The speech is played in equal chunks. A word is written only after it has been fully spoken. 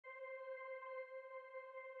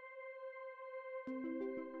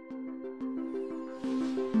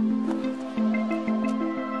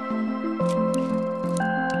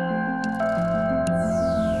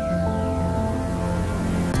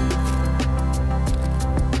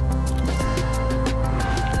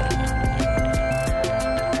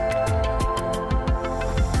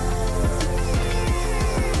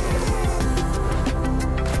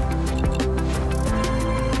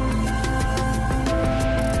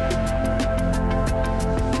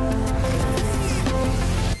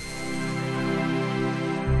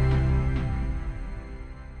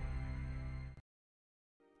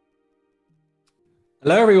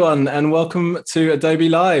Hello, everyone, and welcome to Adobe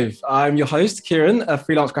Live. I'm your host, Kieran, a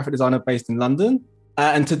freelance graphic designer based in London.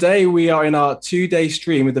 And today we are in our 2-day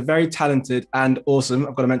stream with a very talented and awesome,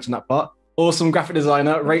 I've got to mention that part, awesome graphic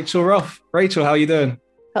designer, Racheal Roth. Racheal, how are you doing?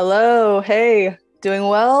 Hello. Hey, doing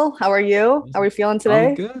well. How are you? How are we feeling today?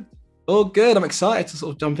 I'm good. All good. I'm excited to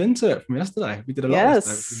sort of jump into it from yesterday. We did a lot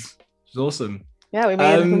yesterday, which is awesome. Yeah, we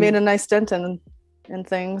made a nice dent in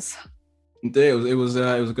things. Indeed, it was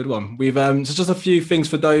a good one. We've so just a few things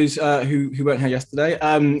for those who weren't here yesterday,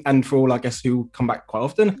 and for all, I guess, who come back quite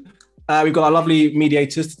often. We've got our lovely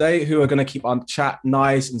mediators today who are going to keep our chat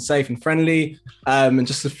nice and safe and friendly, and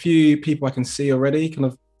just a few people I can see already kind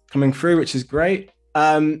of coming through, which is great.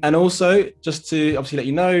 And also, just to obviously let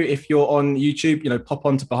you know, if you're on YouTube, pop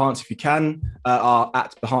on to Behance if you can, are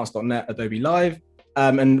at behance.net Adobe Live.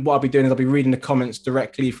 And what I'll be doing is I'll be reading the comments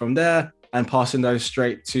directly from there and passing those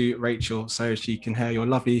straight to Racheal so she can hear your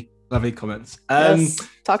lovely, lovely comments. Yes,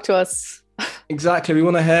 talk to us. Exactly. We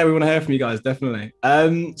want to hear from you guys, definitely.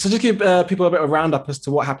 So just give people a bit of a roundup as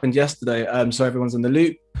to what happened yesterday, so everyone's in the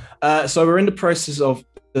loop. So we're in the process of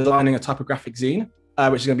designing a typographic zine,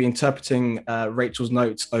 which is going to be interpreting Racheal's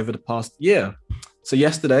notes over the past year. So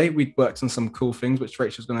yesterday we worked on some cool things, which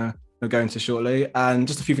Racheal's going to go into shortly. And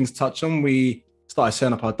just a few things to touch on. We started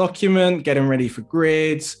setting up our document, getting ready for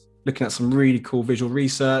grids, looking at some really cool visual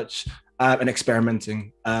research, and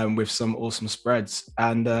experimenting with some awesome spreads.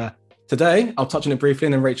 And today, I'll touch on it briefly,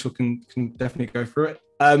 and then Racheal can definitely go through it.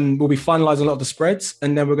 We'll be finalizing a lot of the spreads,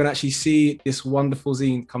 and then we're going to actually see this wonderful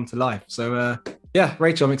zine come to life. So yeah,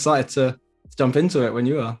 Racheal, I'm excited to jump into it when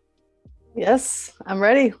you are. Yes, I'm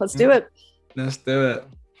ready. Let's do it. Let's do it.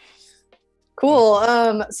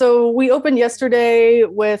 Cool. So we opened yesterday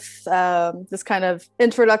with this kind of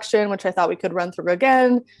introduction, which I thought we could run through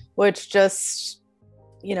again, which just,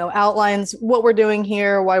 outlines what we're doing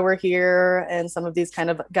here, why we're here, and some of these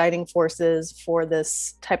kind of guiding forces for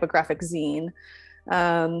this typographic zine.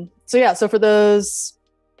 So for those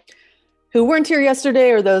who weren't here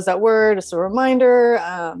yesterday or those that were, just a reminder,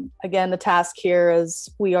 again, the task here is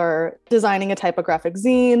we are designing a typographic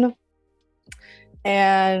zine.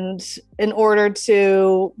 And in order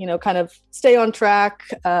to, kind of stay on track,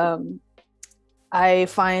 I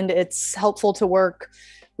find it's helpful to work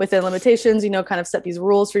within limitations, kind of set these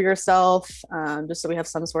rules for yourself, just so we have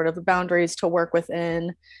some sort of boundaries to work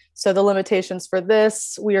within. So the limitations for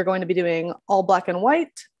this, we are going to be doing all black and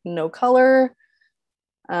white, no color.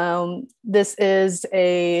 This is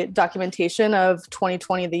a documentation of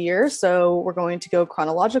 2020, the year. So we're going to go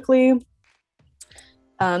chronologically.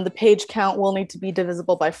 The page count will need to be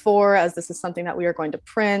divisible by 4, as this is something that we are going to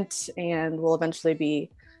print and will eventually be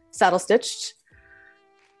saddle stitched,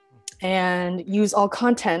 and use all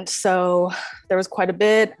content. So there was quite a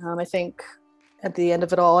bit. I think at the end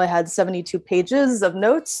of it all, I had 72 pages of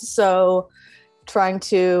notes. So trying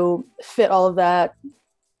to fit all of that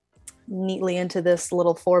neatly into this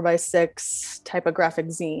little 4x6 typographic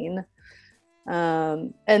zine.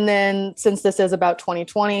 And then since this is about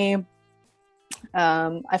 2020,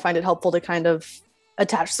 I find it helpful to kind of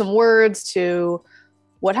attach some words to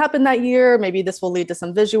what happened that year. Maybe this will lead to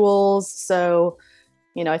some visuals. So,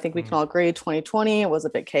 I think we can all agree 2020, it was a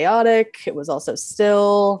bit chaotic. It was also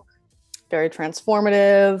still very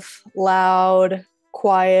transformative, loud,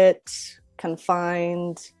 quiet,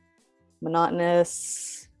 confined,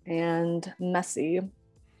 monotonous, and messy.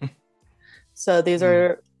 So these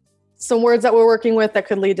are some words that we're working with that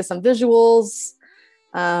could lead to some visuals.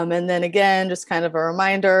 And then again, just kind of a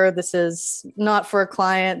reminder, this is not for a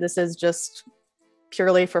client. This is just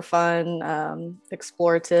purely for fun,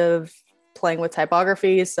 explorative, playing with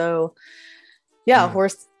typography. So yeah,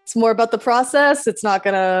 it's more about the process. It's not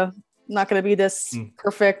gonna be this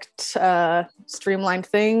perfect, streamlined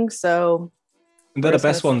thing. So they're the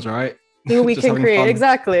best ones, right? Who we can create. Fun.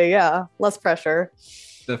 Exactly. Yeah. Less pressure.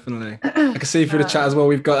 Definitely. I can see through the chat as well.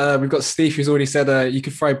 We've got Steve who's already said you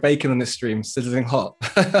could fry bacon on this stream, sizzling hot.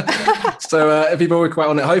 So people were quite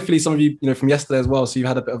on it. Hopefully some of you, from yesterday as well. So you've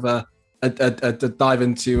had a bit of a a dive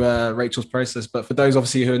into Racheal's process. But for those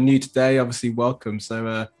obviously who are new today, obviously welcome.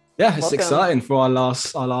 So yeah, it's exciting for our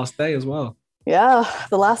last day as well. Yeah,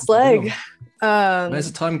 the last leg.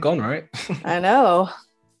 Where's the time gone, right? I know.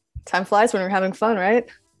 Time flies when we're having fun, right?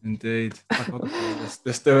 Indeed.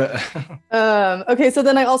 Let's do it. Okay, so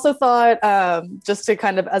then I also thought, just to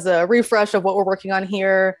kind of as a refresh of what we're working on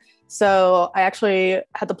here. So I actually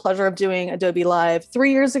had the pleasure of doing Adobe Live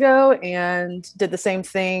 3 years ago and did the same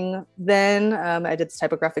thing then. I did the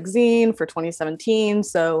Typographic Zine for 2017.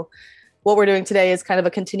 So what we're doing today is kind of a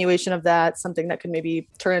continuation of that, something that could maybe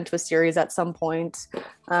turn into a series at some point.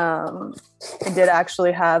 I did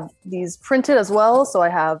actually have these printed as well. So I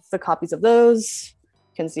have the copies of those.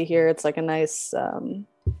 You can see here, it's like a nice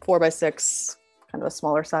 4x6, kind of a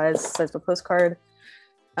smaller size of a postcard.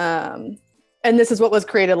 And this is what was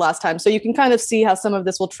created last time. So you can kind of see how some of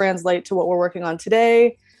this will translate to what we're working on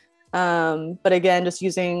today. But again, just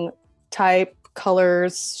using type,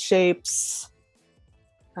 colors, shapes.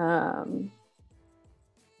 So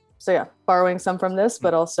yeah, borrowing some from this,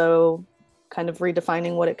 but also kind of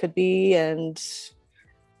redefining what it could be and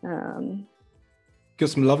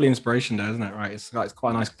gives some lovely inspiration there, isn't it? Right, it's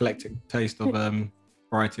quite a nice eclectic taste of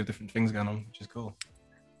variety of different things going on, which is cool.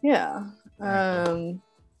 Yeah.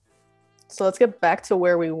 So let's get back to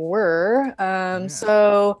where we were.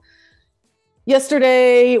 So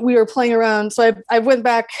yesterday we were playing around. So I went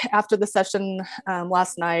back after the session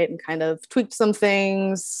last night and kind of tweaked some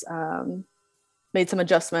things, made some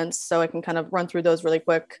adjustments. So I can kind of run through those really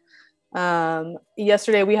quick.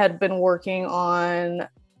 Yesterday we had been working on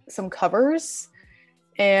some covers,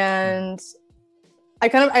 and I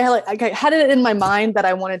had it in my mind that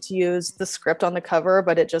I wanted to use the script on the cover,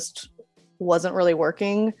 but it just wasn't really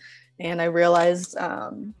working. And I realized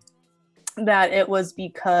that it was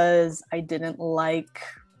because I didn't like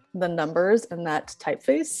the numbers in that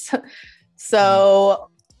typeface. So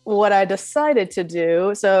what I decided to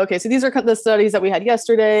do, so these are the studies that we had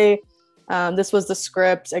yesterday. This was the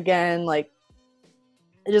script. Again, like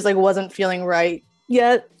it just like wasn't feeling right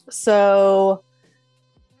yet. So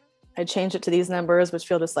I changed it to these numbers, which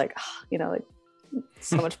feel just like, like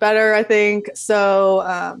so much better, I think.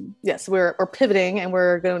 So yes, we're pivoting, and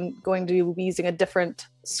we're going to be using a different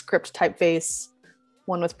script typeface,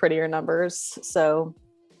 one with prettier numbers. So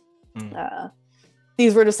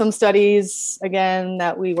these were just some studies, again,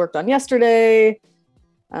 that we worked on yesterday.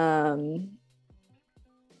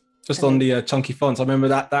 Just on the chunky fonts, I remember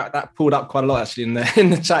that pulled up quite a lot actually in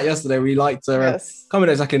the chat yesterday. We liked can't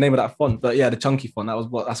remember exactly the name of that font, but yeah, the chunky font.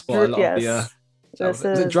 That's what a lot of the. This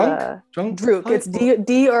is it drunk? Druk. It's Druk.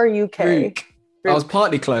 Druk. I was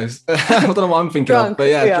partly close. I don't know what I'm thinking of, but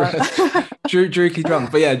yeah. Druky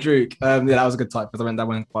drunk. But yeah, Druk. Yeah, that was a good type because that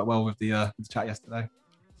went quite well with the chat yesterday.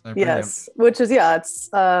 So yes, which is it's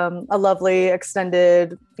a lovely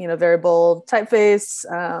extended, very bold typeface.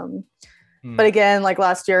 But again, like the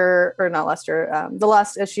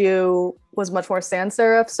last issue was much more sans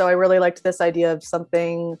serif. So I really liked this idea of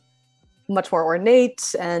something much more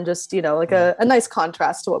ornate and just, like a nice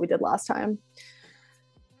contrast to what we did last time.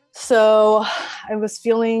 So I was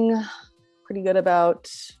feeling pretty good about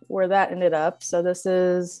where that ended up. So this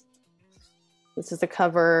is the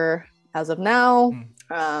cover as of now.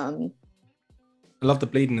 I love the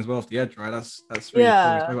bleeding as well off the edge, right? That's really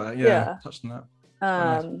cool. Yeah, touched on that.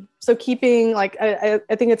 Nice. So keeping I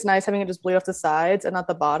think it's nice having it just bleed off the sides and not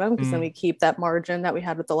the bottom, because then we keep that margin that we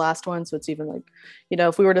had with the last one. So it's even like,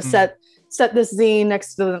 if we were to set this zine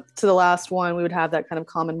next to the last one, we would have that kind of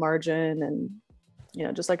common margin and,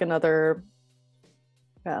 just like another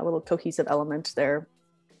little cohesive element there.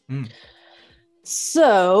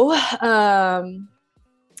 So, I'll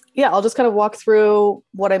just kind of walk through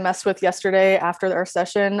what I messed with yesterday after our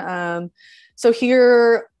session. So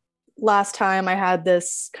here, last time I had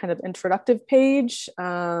this kind of introductive page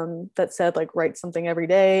that said like write something every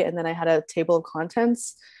day, and then I had a table of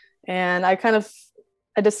contents, and I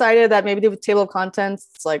decided that maybe the table of contents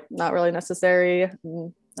is like not really necessary,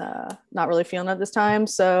 not really feeling it this time.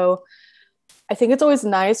 So I think it's always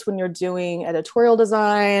nice when you're doing editorial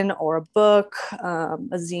design or a book, a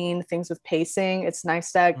zine, things with pacing. It's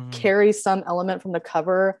nice to carry some element from the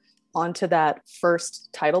cover onto that first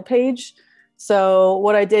title page. So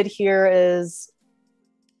what I did here is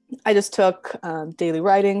I just took Daily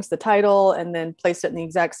Writings, the title, and then placed it in the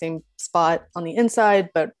exact same spot on the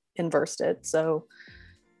inside, but inversed it. So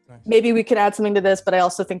maybe we could add something to this, but I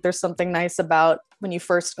also think there's something nice about when you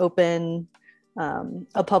first open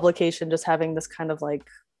a publication, just having this kind of like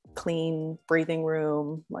clean breathing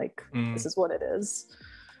room, like this is what it is.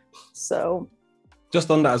 So just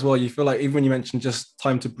on that as well, you feel like even when you mentioned just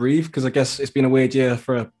time to breathe, because I guess it's been a weird year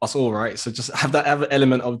for us all, right? So just have that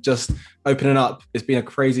element of just opening up. It's been a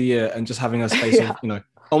crazy year, and just having a space Yeah. of,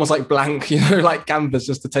 almost like blank, like canvas,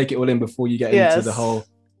 just to take it all in before you get into the whole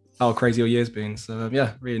how crazy your year's been. So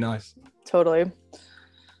yeah, really nice. Totally.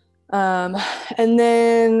 And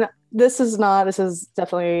then this is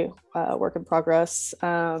definitely a work in progress.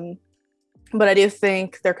 But I do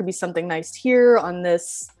think there could be something nice here on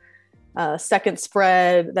this second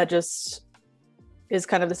spread that just is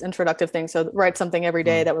kind of this introductive thing. So write something every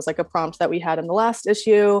day. That was like a prompt that we had in the last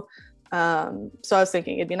issue. So I was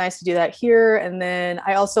thinking it'd be nice to do that here. And then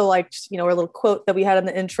I also liked, a little quote that we had in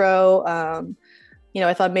the intro.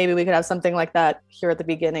 I thought maybe we could have something like that here at the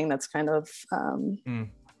beginning. That's kind of,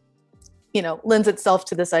 lends itself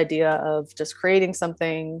to this idea of just creating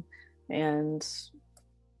something and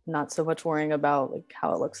not so much worrying about like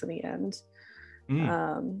how it looks in the end.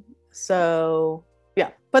 So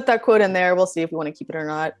yeah, put that quote in there. We'll see if we want to keep it or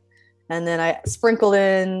not. And then I sprinkled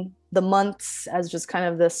in the months as just kind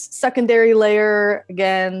of this secondary layer.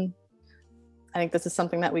 Again, I think this is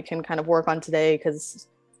something that we can kind of work on today because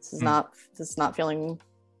this is not feeling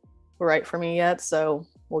right for me yet. So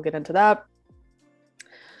we'll get into that.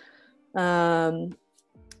 So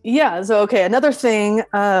okay, another thing.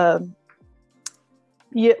 Last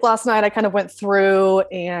night I kind of went through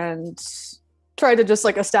and tried to just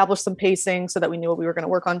like establish some pacing so that we knew what we were going to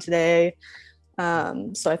work on today.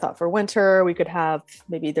 So I thought for winter we could have,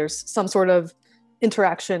 maybe there's some sort of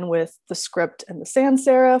interaction with the script and the sans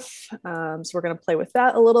serif. So we're going to play with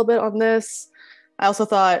that a little bit on this. I also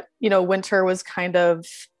thought, winter was kind of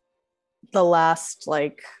the last,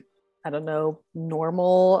 like, I don't know,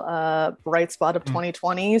 normal bright spot of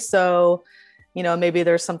 2020. So, maybe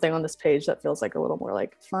there's something on this page that feels like a little more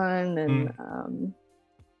like fun and,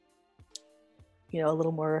 a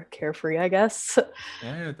little more carefree, I guess.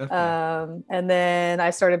 Yeah, definitely. And then I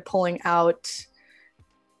started pulling out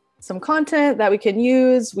some content that we can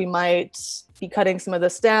use. We might be cutting some of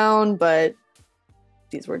this down, but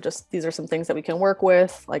these are some things that we can work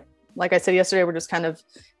with. Like I said yesterday, we're just kind of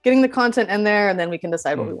getting the content in there and then we can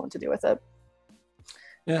decide what we want to do with it.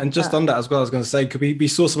 Yeah, and just on that as well, I was going to say, could we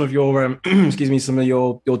saw some of your, some of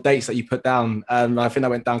your dates that you put down. I think that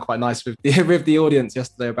went down quite nice with the audience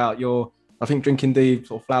yesterday about your, I think, drinking the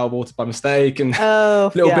sort of flower water by mistake and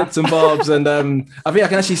little bits and bobs. And I think I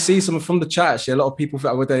can actually see some from the chat. Actually, a lot of people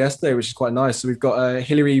that were there yesterday, which is quite nice. So we've got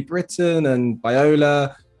Hillary Britton and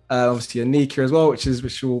Viola, obviously Anika as well, which is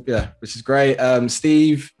great.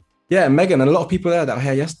 Steve, and Megan, and a lot of people there that were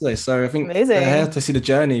here yesterday. So I think they're here to see the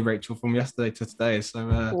journey, Racheal, from yesterday to today.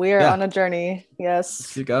 So we're on a journey. Yes.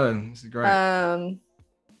 Let's keep going. This is great. So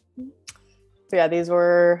yeah, these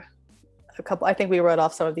were a couple. I think we wrote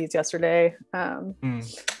off some of these yesterday.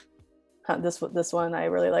 This one I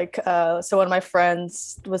really like. So one of my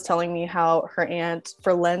friends was telling me how her aunt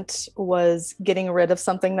for Lent was getting rid of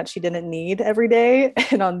something that she didn't need every day.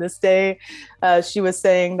 And on this day, she was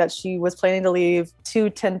saying that she was planning to leave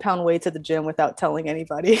 2 10-pound weights at the gym without telling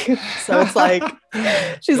anybody. So it's like,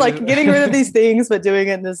 she's like getting rid of these things, but doing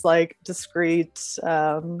it in this like discreet,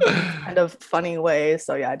 kind of funny way.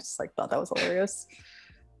 So yeah, I just like thought that was hilarious.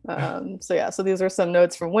 So these are some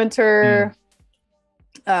notes from winter.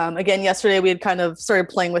 Again, yesterday we had kind of started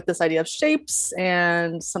playing with this idea of shapes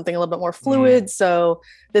and something a little bit more fluid. So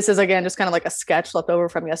this is, again, just kind of like a sketch left over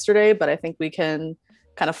from yesterday, but I think we can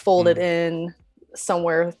kind of fold it in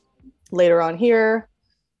somewhere later on here.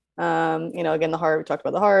 Again, the heart, we talked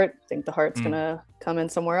about the heart. I think the heart's going to come in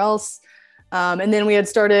somewhere else. And then we had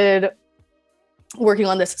started working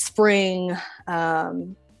on this spring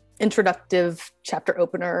introductive chapter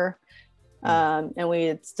opener. And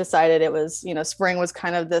we decided it was, spring was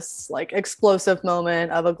kind of this like explosive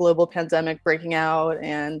moment of a global pandemic breaking out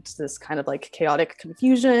and this kind of like chaotic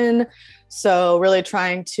confusion. So really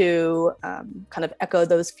trying to kind of echo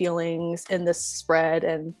those feelings in this spread.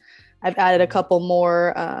 And I've added a couple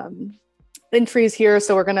more entries here.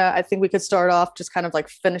 So I think we could start off just kind of like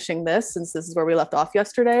finishing this, since this is where we left off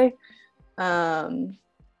yesterday. And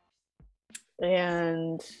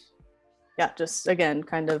yeah, just again,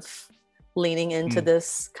 kind of leaning into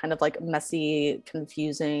this kind of like messy,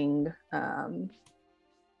 confusing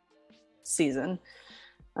season.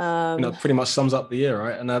 Pretty much sums up the year,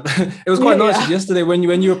 right? And it was quite nice yesterday when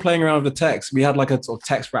you were playing around with the text. We had like a sort of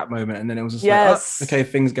text wrap moment, and then it was just like, okay,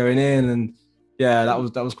 things going in, and that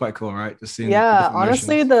was quite cool, right? Just seeing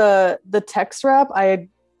honestly, the text wrap, I had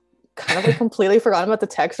kind of like completely forgotten about the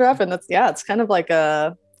text wrap, and it's kind of like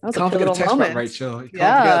a That was a Can't forget the pivotal text wrap, moment. Racheal. You can't forget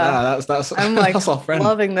Yeah. that. That's I'm like that's our friend.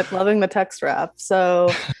 loving the text wrap. So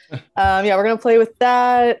yeah, we're gonna play with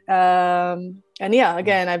that. And yeah,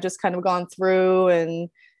 again, I've just kind of gone through and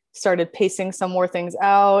started pacing some more things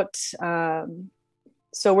out.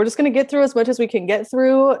 So we're just gonna get through as much as we can get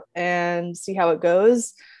through and see how it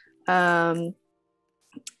goes. I've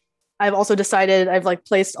also decided I've like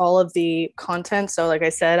placed all of the content. So like I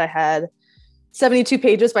said, I had 72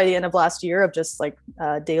 pages by the end of last year of just like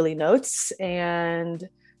daily notes, and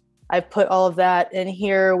I've put all of that in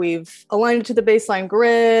here. We've aligned it to the baseline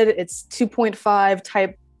grid. It's 2.5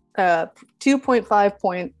 type, 2.5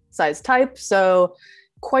 point size type. So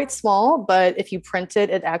quite small, but if you print it,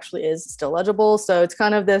 it actually is still legible. So it's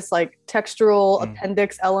kind of this like textural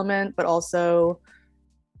appendix element, but also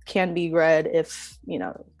can be read if, you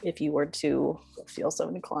know, if you were to feel so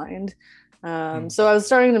inclined. So I was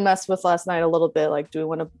starting to mess with last night a little bit, like, do we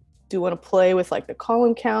want to play with like the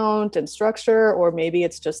column count and structure, or maybe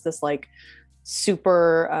it's just this like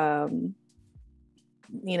super,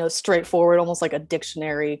 you know, straightforward, almost like a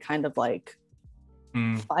dictionary kind of like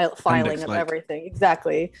filing of everything.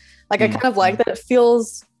 Exactly. Like I kind of like that it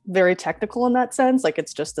feels very technical in that sense. Like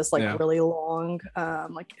it's just this like really long,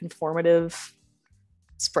 like informative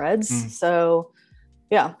spreads. So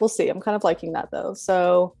yeah, we'll see. I'm kind of liking that though.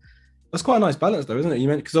 So that's quite a nice balance though, isn't it? You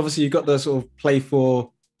meant, because obviously you've got the sort of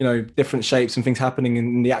playful, you know, different shapes and things happening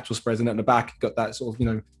in the actual spreads, and at the back you've got that sort of, you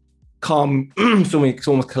know, calm,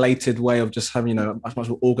 almost collated way of just having, you know, a much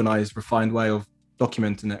more organized, refined way of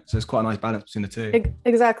documenting it. So it's quite a nice balance between the two.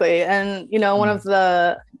 Exactly. And, you know, one of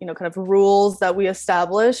the, you know, kind of rules that we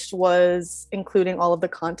established was including all of the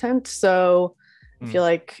content. So I feel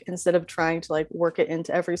like instead of trying to like work it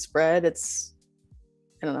into every spread, it's,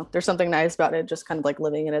 I don't know, there's something nice about it just kind of like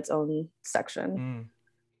living in its own section.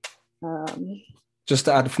 Just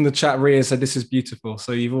to add from the chat, Ria said this is beautiful.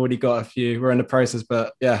 So you've already got a few. We're in the process,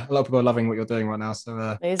 but yeah, a lot of people are loving what you're doing right now. So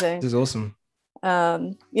amazing. This is awesome.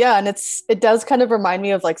 Yeah, and it does kind of remind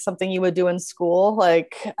me of like something you would do in school.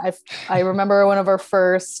 Like I remember one of our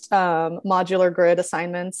first modular grid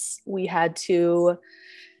assignments, we had to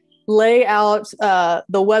lay out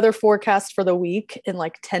the weather forecast for the week in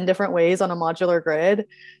like 10 different ways on a modular grid.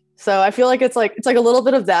 So I feel like it's like a little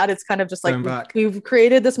bit of that. It's kind of just like we've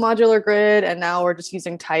created this modular grid and now we're just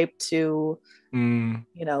using type to you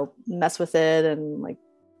know, mess with it and like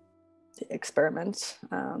experiment.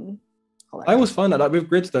 I always find that like with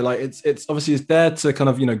grids though, like it's obviously it's there to kind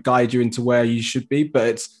of, you know, guide you into where you should be, but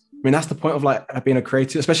it's, I mean, that's the point of like being a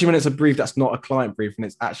creative, especially when it's a brief that's not a client brief and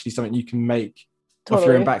it's actually something you can make off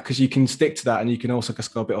your own back, because you can stick to that and you can also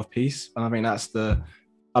just go a bit off piece. And I mean,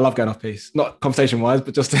 I love going off piece, not conversation wise,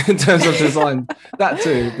 but just in terms of design, that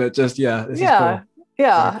too. But just this is cool.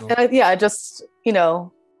 Cool. And I just, you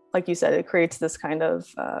know, like you said, it creates this kind of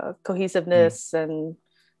cohesiveness and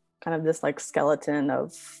kind of this like skeleton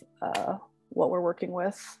of what we're working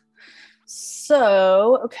with.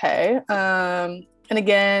 So okay, and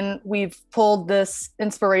again, we've pulled this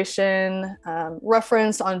inspiration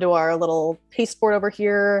reference onto our little pasteboard over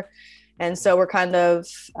here. And so we're kind of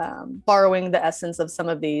borrowing the essence of some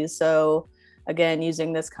of these. So again,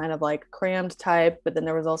 using this kind of like crammed type, but then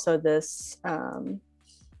there was also this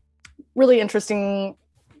really interesting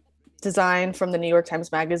design from the New York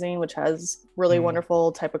Times Magazine, which has really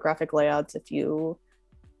wonderful typographic layouts. If you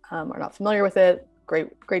are not familiar with it,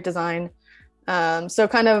 great design. So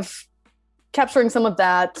kind of capturing some of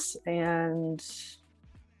that and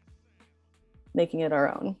making it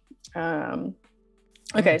our own.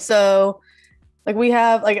 Okay, so like we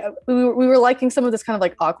have like we were liking some of this kind of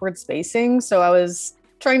like awkward spacing. So I was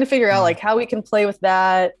trying to figure out like how we can play with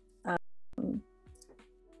that,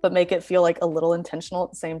 but make it feel like a little intentional at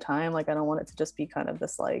the same time. Like I don't want it to just be kind of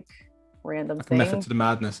this like random thing. Method to the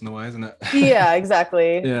madness in a way, isn't it? Yeah,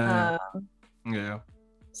 exactly. Yeah.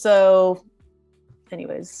 So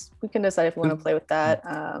anyways, we can decide if we want to play with that.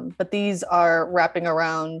 But these are wrapping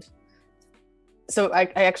around. So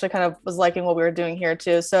I actually kind of was liking what we were doing here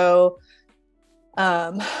too. So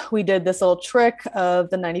we did this little trick of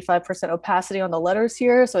the 95% opacity on the letters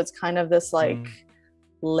here. So it's kind of this like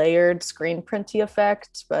layered screen printy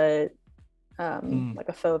effect, but like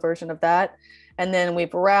a faux version of that. And then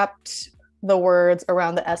we've wrapped the words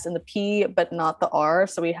around the S and the P, but not the R.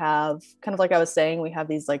 So we have kind of like I was saying, we have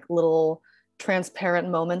these like little transparent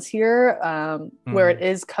moments here where it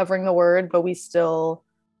is covering the word, but we still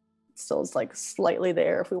is like slightly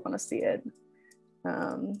there if we want to see it.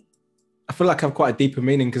 I feel like I have quite a deeper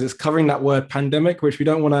meaning because it's covering that word pandemic, which we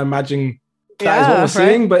don't want to imagine that is what we're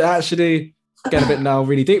seeing, but actually getting a bit now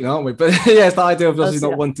really deep now, aren't we? But yeah, it's the idea of obviously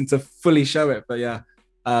not wanting to fully show it, but yeah.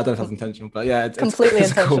 I don't know if that's intentional, but yeah, Completely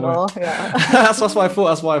it's a cool intentional. one. Yeah. That's why I thought.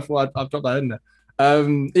 That's why I thought I'd drop that in there.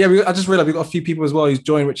 Yeah, I just realized we've got a few people as well who's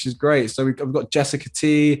joined, which is great. So we've got Jessica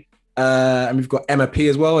T, and we've got Emma P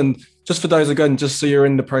as well. And just for those again, just so you're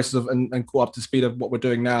in the process of and caught up to speed of what we're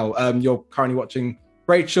doing now, you're currently watching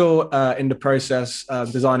Racheal in the process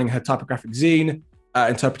designing her typographic zine,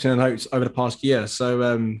 interpreting her notes over the past year.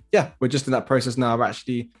 So yeah, we're just in that process now of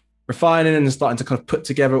actually refining and starting to kind of put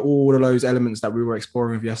together all of those elements that we were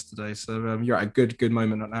exploring with yesterday. So you're at a good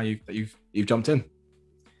moment right now that you've jumped in.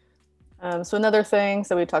 So another thing,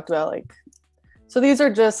 so we talked about so these are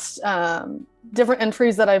just different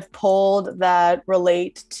entries that I've pulled that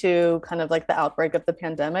relate to kind of like the outbreak of the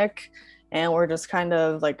pandemic. And we're just kind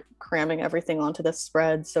of like cramming everything onto this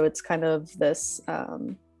spread. So it's kind of this,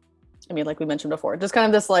 like we mentioned before, just kind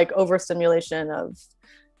of this like overstimulation of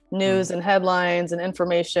news and headlines and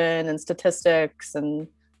information and statistics and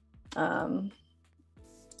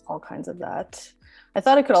all kinds of that. I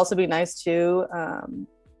thought it could also be nice too,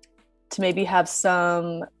 to maybe have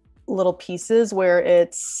some little pieces where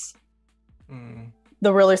it's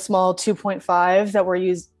the really small 2.5 that we're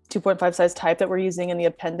using, 2.5 size type that we're using in the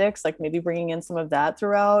appendix, like maybe bringing in some of that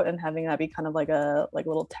throughout and having that be kind of like a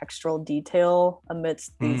little textural detail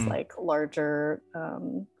amidst these like larger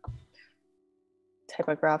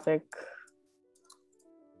typographic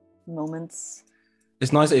moments.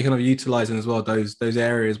 It's nice that you're kind of utilizing as well those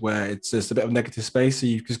areas where it's just a bit of negative space. So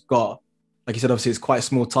you've just got, like you said, obviously it's quite a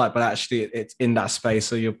small type, but actually it's in that space.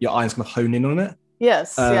 So your eye's kind of hone in on it.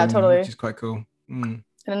 Yes, yeah, totally. Which is quite cool.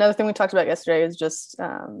 And another thing we talked about yesterday is just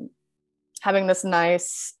having this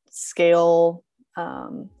nice scale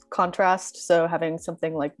contrast. So having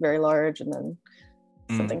something like very large and then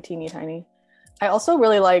something teeny tiny. I also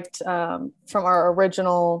really liked from our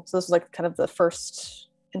original, so this was like kind of the first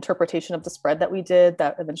interpretation of the spread that we did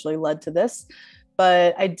that eventually led to this.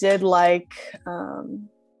 But I did like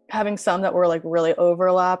having some that were like really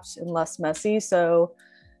overlapped and less messy. So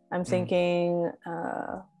I'm thinking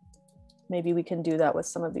maybe we can do that with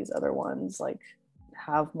some of these other ones, like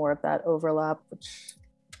have more of that overlap, which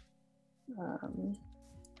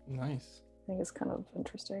nice. I think is kind of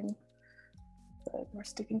interesting. But we're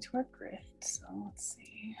sticking to our grid, so let's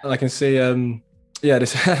see. I can see, yeah,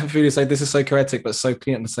 this video say this is so chaotic but so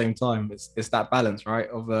clean at the same time. It's that balance, right,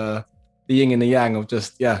 of the yin and the yang of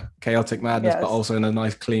just chaotic madness, but also in a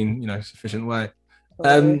nice, clean, sufficient way.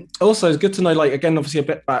 Also, it's good to know, like, again, obviously a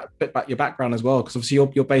bit back your background as well, because obviously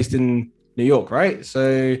you're based in New York, right?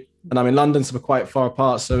 So, and I'm in London, so we're quite far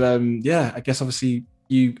apart. So, I guess obviously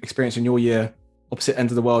you experiencing your year opposite end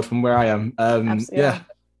of the world from where I am.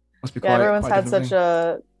 Must be quite. Everyone's had such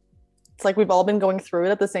a. It's like we've all been going through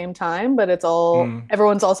it at the same time, but it's all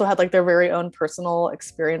everyone's also had like their very own personal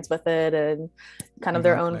experience with it and kind of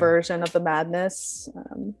their own version of the madness.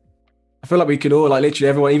 I feel like we could all, like, literally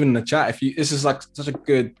everyone, even in the chat, this is like such a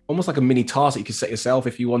good, almost like a mini task that you could set yourself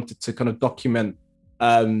if you wanted to kind of document,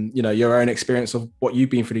 your own experience of what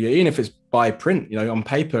you've been through the year, even if it's by print, on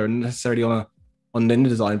paper and necessarily on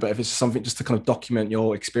InDesign, but if it's something just to kind of document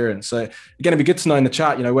your experience. So again, it'd be good to know in the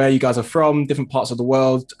chat, where you guys are from, different parts of the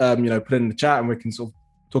world, put it in the chat and we can sort of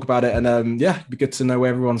talk about it. And it'd be good to know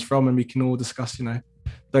where everyone's from and we can all discuss,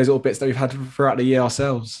 those little bits that we've had throughout the year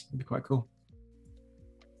ourselves. It'd be quite cool.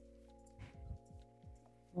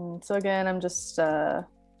 So again, I'm just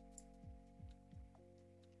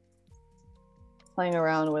playing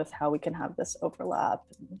around with how we can have this overlap.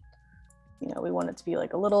 We want it to be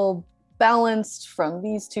like a little balanced from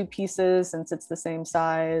these two pieces since it's the same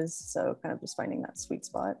size. So kind of just finding that sweet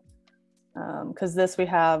spot. Because this we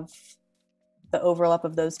have the overlap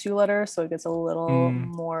of those two letters, so it gets a little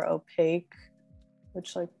more opaque,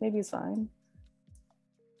 which like maybe is fine.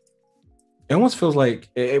 It almost feels like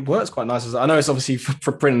it works quite nice. I know it's obviously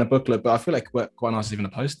for printing a booklet, but I feel like it worked quite nice as even a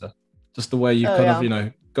poster. Just the way you of,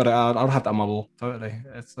 got it out. I'd have that on my wall, totally.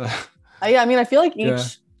 It's I feel like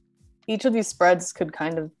each of these spreads could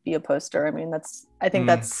kind of be a poster. I think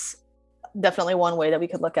that's definitely one way that we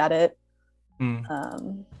could look at it.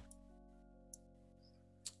 So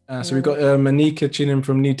we've got Manika tuning in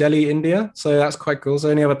from New Delhi, India. So that's quite cool. So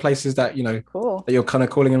any other places that, cool, that you're kind of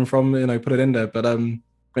calling in from, put it in there.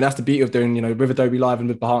 But that's the beauty of doing, with Adobe Live and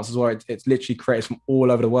with Behance as well. It's literally creators from all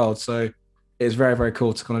over the world. So it's very, very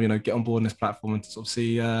cool to kind of, get on board in this platform and to sort of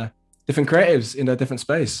see different creatives in a different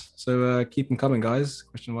space. So keep them coming, guys,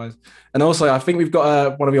 question-wise. And also, I think we've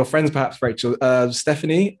got one of your friends, perhaps, Racheal,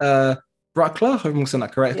 Stephanie Bruckler. I hope I'm saying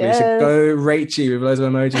that correctly. Yes. So go Racheal with loads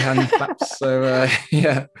of emoji hand claps. So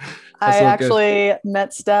yeah. I actually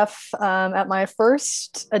met Steph at my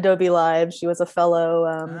first Adobe Live. She was a fellow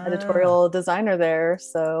editorial designer there.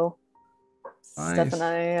 So Steph and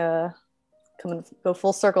I go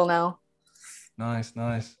full circle now. Nice.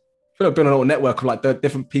 I feel like I've been on a little network of like the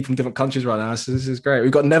different people from different countries right now. So this is great.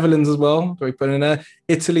 We've got Netherlands as well. We put in there,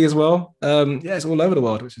 Italy as well. Yeah, it's all over the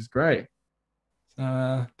world, which is great.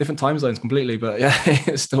 Different time zones completely, but yeah,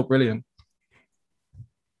 it's still brilliant.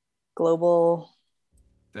 Global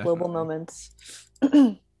moments.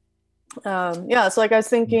 Yeah, so like I was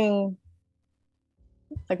thinking,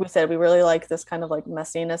 like we said, we really like this kind of like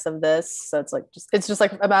messiness of this. So it's just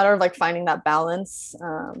like a matter of like finding that balance.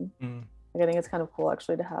 I think it's kind of cool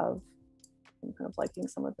actually to have. I'm kind of liking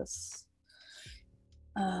some of this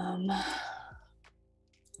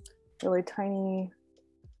really tiny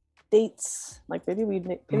dates. Like maybe we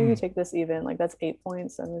take this even like that's 8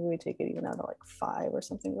 points, and maybe we take it even out to like 5 or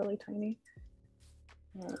something really tiny.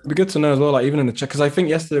 It'd be good to know as well, like even in the chat, because I think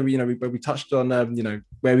yesterday we touched on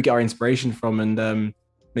where we get our inspiration from, and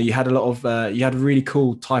you had a lot of you had a really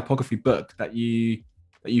cool typography book that you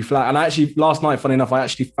flagged. And I actually last night, funny enough, I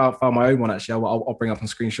actually found my own one. Actually, I'll bring up on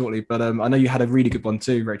screen shortly. But I know you had a really good one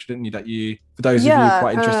too, Racheal, didn't you? That you, for those of you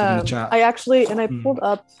quite interested in the chat. I pulled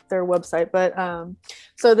up their website, but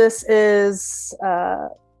so this is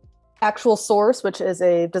Actual Source, which is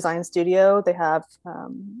a design studio. They have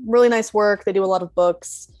really nice work. They do a lot of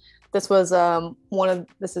books. This was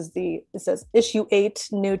it says issue 8,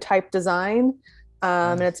 new type design.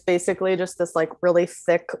 And it's basically just this like really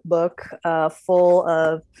thick book full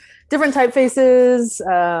of different typefaces.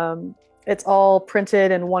 It's all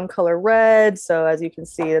printed in one color red. So as you can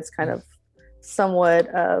see, it's kind of somewhat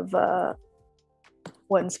of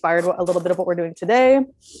what inspired a little bit of what we're doing today.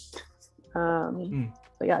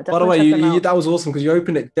 But yeah, by the way, that was awesome because you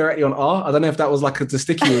opened it directly on R. I don't know if that was like the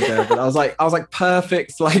sticky was there, but I was like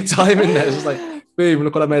perfect like time in there. It's just like boom,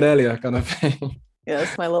 look what I made earlier kind of thing. Yeah,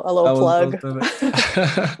 that's a little plug.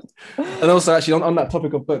 And also, actually, on that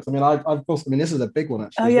topic of books, I mean, this is a big one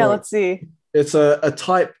actually. Oh yeah, let's see. It's a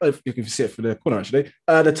type of, you can see it for the corner actually.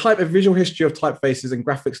 The type of visual history of typefaces and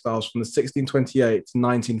graphic styles from the 1628 to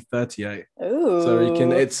 1938. Ooh. So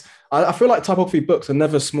I feel like typography books are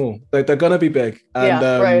never small. They're gonna be big.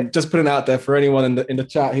 And right. Just putting it out there for anyone in the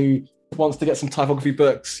chat who wants to get some typography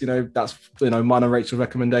books, that's mine and Racheal's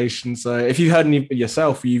recommendation. So if you heard any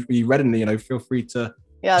yourself, you read any, feel free to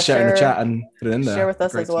share in the chat and put it in there. Share with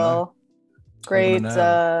us as well. Great.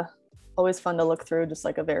 Always fun to look through, just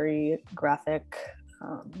like a very graphic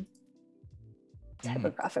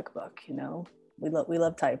typographic book. We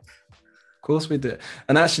love type. Of course we do.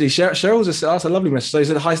 And actually, Cheryl just asked a lovely message. So he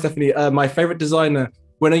said, "Hi Stephanie, my favorite designer.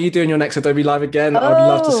 When are you doing your next Adobe Live again? I'd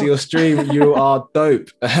love to see your stream. You are dope."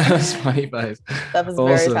 Smiley face. That was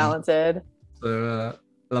awesome. Very talented. So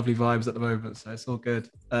lovely vibes at the moment. So it's all good.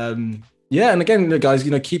 Yeah, and again, guys,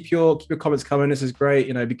 keep your comments coming. This is great.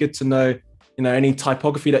 It'd be good to know, any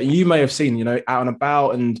typography that you may have seen, out and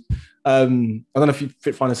about. And I don't know if you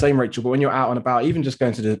find the same, Racheal, but when you're out and about, even just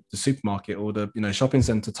going to the supermarket or the shopping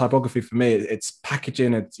center, typography for me, it's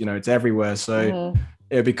packaging. It's it's everywhere. So.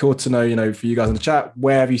 It'd be cool to know, for you guys in the chat,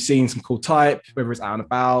 where have you seen some cool type, whether it's out and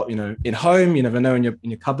about, in home, you never know, in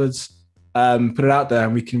your cupboards. Put it out there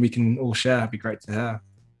and we can all share. It'd be great to hear.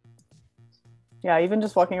 Yeah, even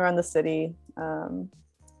just walking around the city. I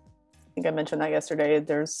think I mentioned that yesterday.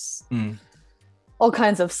 There's all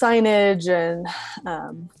kinds of signage and,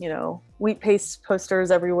 wheat paste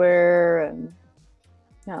posters everywhere. And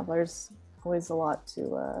yeah, there's always a lot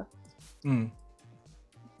to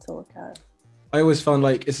look at. I always found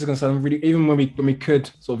like, this is going to sound really, even when we could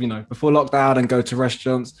sort of, before lockdown and go to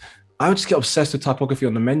restaurants, I would just get obsessed with typography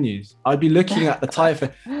on the menus. I'd be looking at the type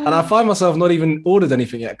and I find myself not even ordered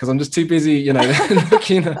anything yet because I'm just too busy,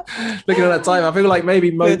 looking at that type. I feel like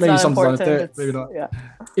maybe some designers do it, maybe not.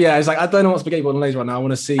 Yeah, it's like, I don't know what spaghetti bolognese right now. I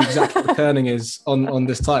want to see exactly what the kerning is on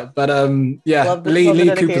this type. But Lee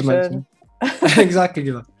Cooper's mentioned. Exactly.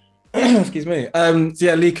 Excuse me.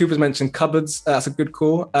 Lee Cooper's mentioned cupboards. That's a good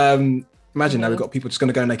call. Imagine now we've got people just going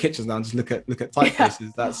to go in their kitchens now and just look at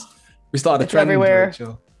typefaces. We started a trend everywhere.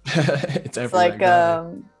 It's everywhere. Like,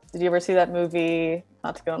 did you ever see that movie?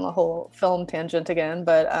 Not to go on the whole film tangent again,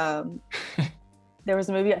 but there was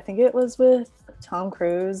a movie, I think it was with Tom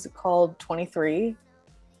Cruise, called 23. It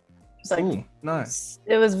was like, nice.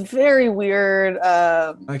 It was very weird.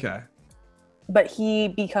 Okay. But he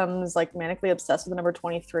becomes like manically obsessed with the number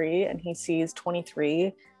 23, and he sees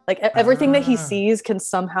 23. Like everything that he sees can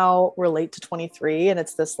somehow relate to 23, and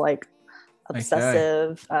it's this like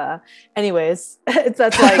obsessive. Anyways, that's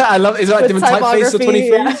like I love. Is it like different typefaces of 23?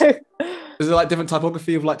 Yeah. Is it like different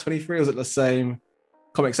typography of like 23, or is it the same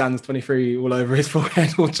Comic Sans 23 all over his forehead,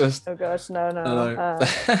 or just? Oh gosh, no.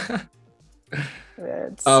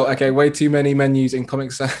 Oh, okay. Way too many menus in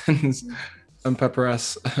Comic Sans. And Pepper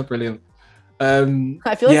S. Brilliant. I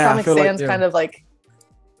feel like yeah, Comic I feel like, Sans kind of like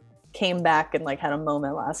came back and like had a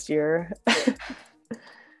moment last year.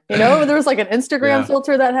 You know, there was like an Instagram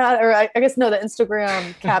filter that had, or I guess no, the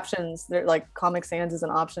Instagram captions. They're like Comic Sans is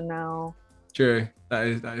an option now. True. That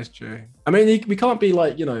is true. I mean, we can't be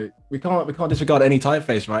like, you know, we can't disregard any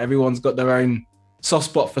typeface, right? Everyone's got their own soft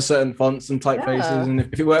spot for certain fonts and typefaces, and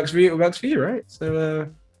if it works for you, it works for you, right? So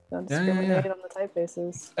don't discriminate on the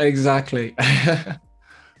typefaces. Exactly.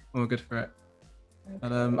 Well, good for it.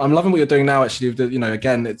 And I'm loving what you're doing now. Actually, you know,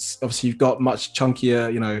 again, it's obviously you've got much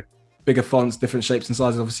chunkier, you know, bigger fonts, different shapes and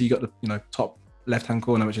sizes. Obviously, you got the, you know, top left-hand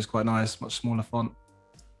corner, which is quite nice, much smaller font.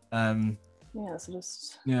 Yeah. So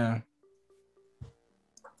just you're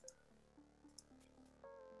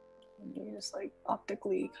just like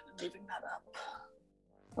optically kind of moving that up.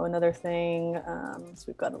 Oh, another thing. So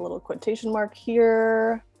we've got a little quotation mark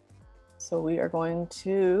here. So we are going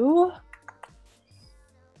to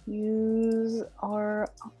use our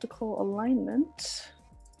optical alignment.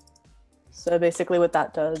 So basically what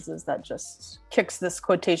that does is that just kicks this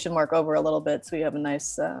quotation mark over a little bit so we have a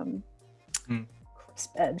nice crisp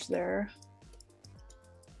edge there.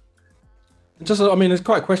 Just, I mean, it's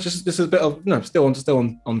quite a question. This is a bit of, you know, still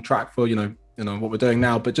on track for, you know, what we're doing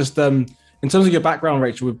now. But just in terms of your background,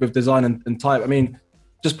 Racheal, with design and type, I mean,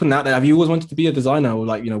 just putting out there, have you always wanted to be a designer or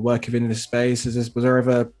like, you know, work within this space? Was there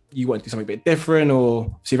ever, you wanted to do something a bit different,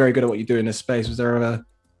 or so you're very good at what you do in this space? Was there ever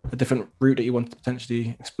a different route that you wanted to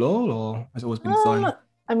potentially explore, or has it always been design?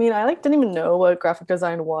 I mean, I like didn't even know what graphic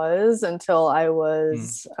design was until I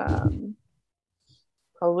was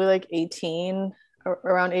probably like 18,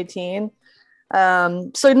 around 18.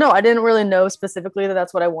 So no, I didn't really know specifically that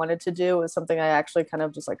that's what I wanted to do. It was something I actually kind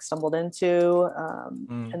of just like stumbled into.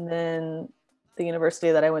 And then the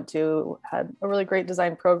university that I went to had a really great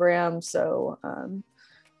design program. So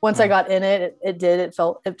once I got in it, it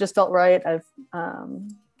just felt right.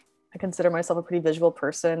 I consider myself a pretty visual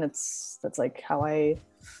person. That's like how I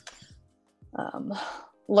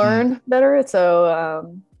learn better.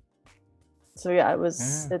 So yeah,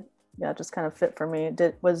 it just kind of fit for me.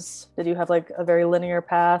 Did you have like a very linear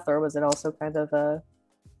path, or was it also kind of a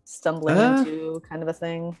stumbling into kind of a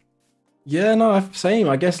thing? Yeah, no, same.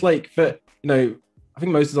 I guess like for, you know, I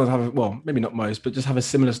think most designers have, well, maybe not most, but just have a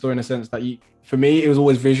similar story in a sense that for me, it was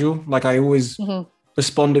always visual. Like I always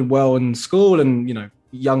responded well in school and, you know,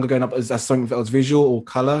 younger going up as something that was visual or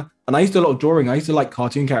color. And I used to do a lot of drawing. I used to like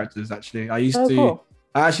cartoon characters, actually. Cool.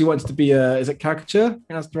 I actually wanted to be is it caricature? I think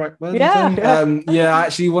that's the right word. Yeah. I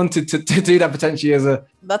actually wanted to do that potentially as a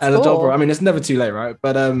job. I mean, it's never too late, right?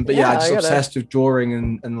 But yeah, I just obsessed with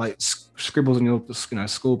drawing and like scribbles in your, you know,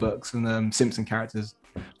 school books and Simpson characters.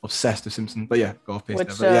 Obsessed with Simpson. But yeah, go off piece there.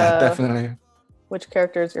 But yeah, definitely. Which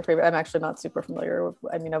character is your favorite? I'm actually not super familiar with.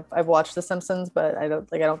 I mean, I've watched The Simpsons, but I don't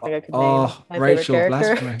think I could name my favorite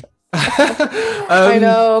character. I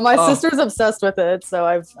know my sister's obsessed with it, so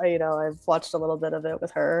I've watched a little bit of it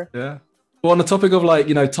with her. Yeah. Well, on the topic of like,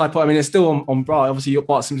 you know, I mean, it's still on Bart. Obviously,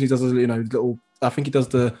 Bart Simpson does, you know, little. I think he does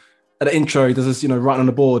at the intro. He does this, you know, writing on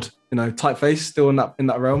the board. You know, typeface still in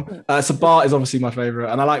that realm. So Bart is obviously my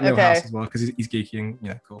favorite, and I like Milhouse as well because he's geeky and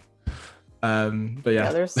yeah, cool. But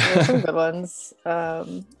yeah, there's some good ones.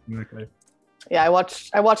 Yeah,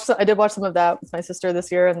 I did watch some of that with my sister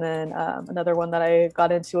this year, and then another one that I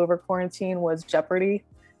got into over quarantine was Jeopardy.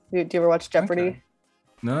 Do you ever watch Jeopardy? Okay.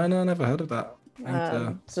 No, never heard of that.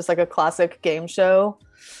 It's just like a classic game show.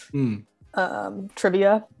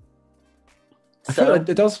 Trivia. I feel like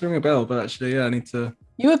it does ring a bell, but actually, yeah, I need to.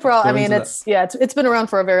 You would probably. I mean, it's been around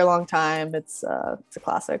for a very long time. It's a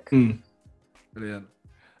classic. Brilliant.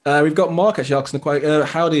 We've got Mark actually asking the question.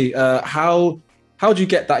 Howdy. How do you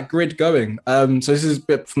get that grid going? So this is a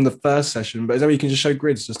bit from the first session, but is there where you can just show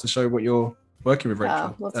grids just to show what you're working with,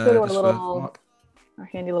 Racheal? Let's go to our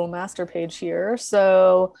handy little master page here.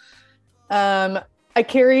 So I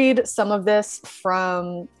carried some of this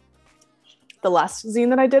from the last zine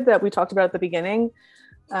that I did that we talked about at the beginning.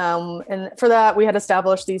 And for that, we had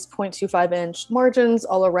established these 0.25 inch margins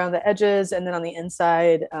all around the edges. And then on the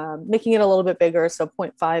inside, making it a little bit bigger. So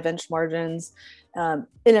 0.5 inch margins in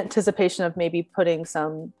anticipation of maybe putting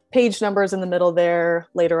some page numbers in the middle there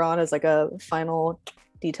later on as like a final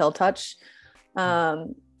detail touch.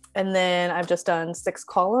 And then I've just done 6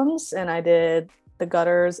 columns, and I did the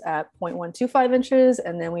gutters at 0.125 inches.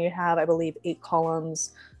 And then we have, I believe, 8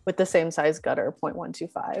 columns with the same size gutter,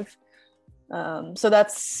 0.125. So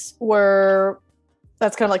that's kind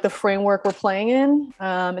of like the framework we're playing in.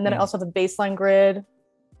 And then I also have a baseline grid,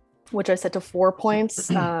 which I set to 4 points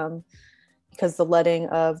because the leading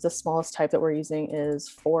of the smallest type that we're using is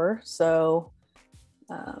 4. So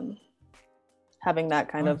having that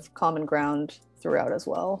kind of common ground throughout as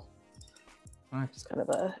well. Nice. It's kind of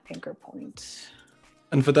a anchor point.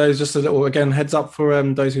 And for those, just a little, again, heads up for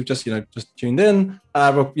those who've just tuned in.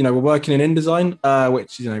 We're working in InDesign,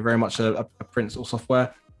 which is very much a print sort of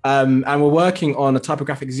software. And we're working on a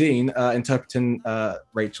typographic zine interpreting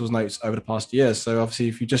Racheal's notes over the past year. So obviously,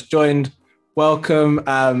 if you just joined, welcome.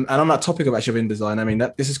 And on that topic of actually of InDesign, I mean,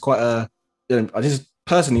 this is quite this is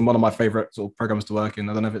personally one of my favorite sort of programs to work in.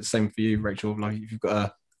 I don't know if it's the same for you, Racheal. Like if you've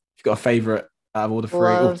got a favorite out of all the three.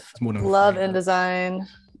 Love InDesign.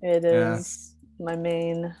 It is my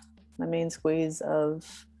main squeeze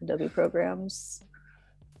of Adobe programs.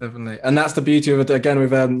 Definitely, and that's the beauty of it. Again,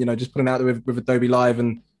 with just putting out there with Adobe Live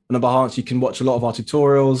and on Behance, you can watch a lot of our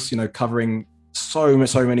tutorials. Covering so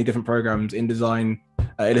many different programs: InDesign,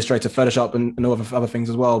 Illustrator, Photoshop, and all other things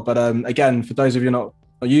as well. But again, for those of you not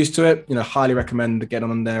used to it, highly recommend getting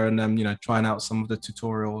on there and trying out some of the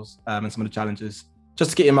tutorials and some of the challenges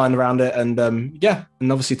just to get your mind around it. And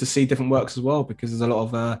and obviously to see different works as well, because there's a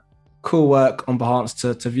lot of cool work on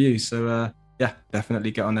Behance to view. So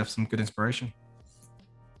definitely get on there for some good inspiration.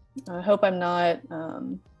 I hope I'm not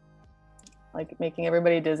like making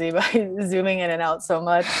everybody dizzy by zooming in and out so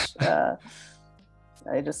much. I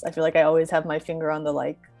feel like I always have my finger on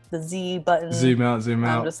the Z button. Zoom out.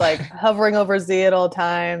 I'm just hovering over Z at all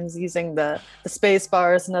times, using the space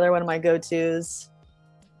bar is another one of my go-tos.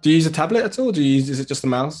 Do you use a tablet at all? Is it just a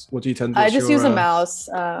mouse? What do you tend to I just use a mouse.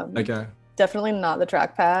 Okay. Definitely not the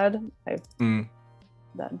trackpad.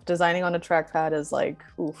 That designing on a trackpad is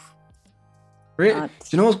oof. Really? Do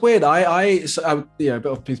you know what's weird? A bit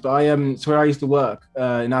off piece, but it's where I used to work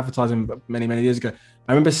in advertising many years ago.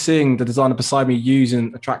 I remember seeing the designer beside me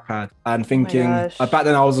using a trackpad and thinking, back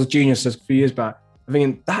then I was a junior, so a few years back, I'm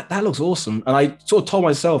thinking that looks awesome. And I sort of told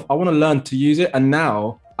myself, I want to learn to use it. And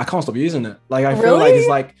now I can't stop using it. I feel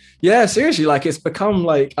like it's seriously, it's become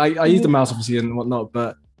I use the mouse obviously and whatnot,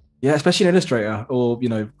 but yeah, especially in Illustrator or,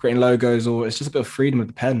 creating logos, or it's just a bit of freedom with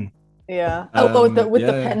the pen. Yeah.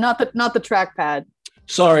 The pen, not the trackpad.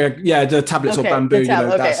 Sorry, the tablets or bamboo.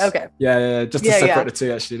 Okay. Yeah, just to separate the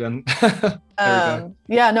two actually. Then.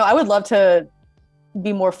 I would love to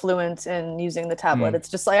be more fluent in using the tablet. It's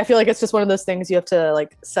just I feel like it's just one of those things you have to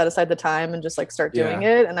set aside the time and just start doing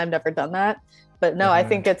it. And I've never done that, but no, I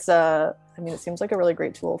think it's it seems like a really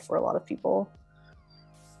great tool for a lot of people.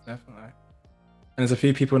 Definitely. And there's a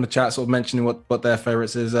few people in the chat sort of mentioning what their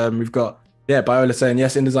favorites is. We've got Biola saying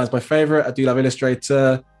yes, InDesign's my favorite. I do love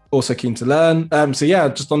Illustrator. Also keen to learn.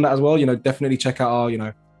 Just on that as well, definitely check out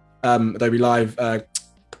our Adobe Live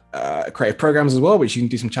creative programs as well, which you can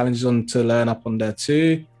do some challenges on to learn up on there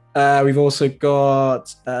too. We've also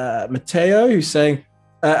got Matteo who's saying,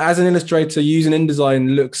 as an illustrator, using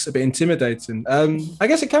InDesign looks a bit intimidating. I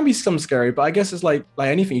guess it can be some scary, but I guess it's like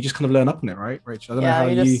anything, you just kind of learn up on it, right, Racheal? I don't know how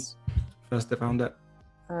you first found it.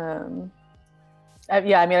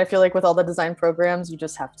 I feel like with all the design programs, you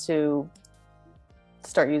just have to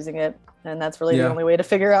start using it, and that's really the only way to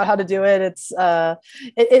figure out how to do it. It's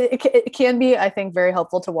it can be, I think, very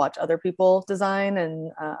helpful to watch other people design,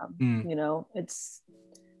 and it's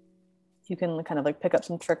you can kind of pick up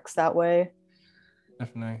some tricks that way.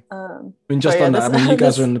 Definitely. You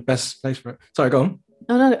guys are in the best place for it. Sorry, go on.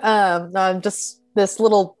 No, just this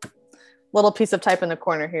little piece of type in the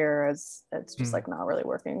corner here it's just not really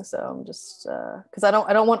working. So I'm just because I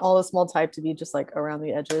don't want all the small type to be just around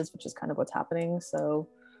the edges, which is kind of what's happening. So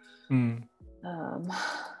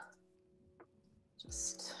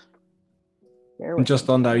just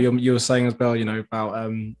on that, you were saying as well,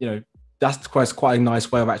 about that's quite a nice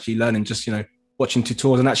way of actually learning, just watching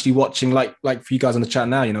tutorials and actually watching like for you guys on the chat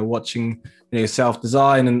now, watching self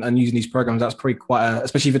design and using these programs. That's probably quite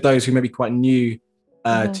especially for those who may be quite new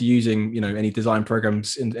to using any design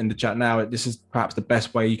programs in the chat now. This is perhaps the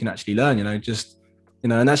best way you can actually learn, and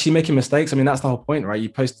actually making mistakes. I mean, that's the whole point, right? You're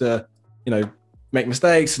supposed to make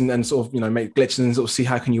mistakes and sort of make glitches and sort of see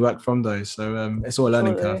how can you work from those. So it's all a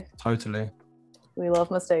learning curve. Totally. We love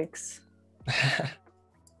mistakes.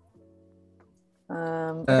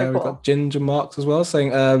 We've got Ginger Marks as well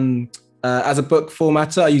saying as a book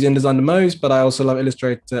formatter, I use InDesign the most, but I also love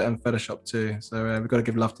Illustrator and Photoshop too. So we've got to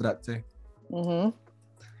give love to that too.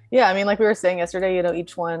 Yeah, I mean, like we were saying yesterday,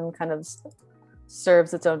 each one kind of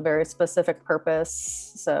serves its own very specific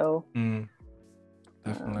purpose. So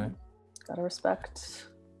definitely gotta respect.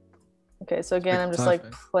 Okay, so again, I'm just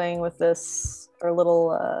playing with this our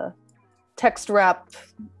little text wrap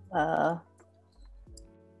kind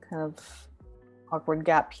of awkward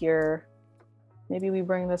gap here. Maybe we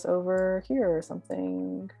bring this over here or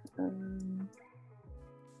something.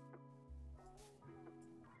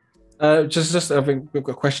 Just I think we've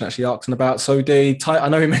got a question actually asking about. So I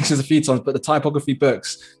know he mentions a few times, but the typography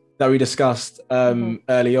books that we discussed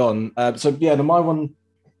early on. So yeah, my one,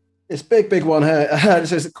 it's big one here.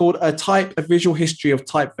 It's called A Visual History of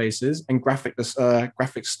Typefaces and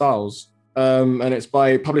Graphic Styles. And it's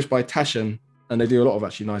published by Taschen, and they do a lot of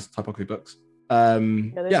actually nice typography books.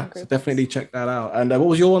 Yeah, so definitely check that out. And what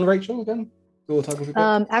was your one, Racheal, again?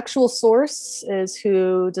 Actual Source is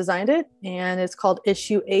who designed it, and it's called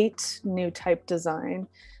Issue 8 New Type Design.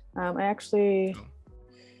 I actually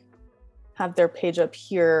have their page up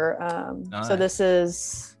here. Nice. So this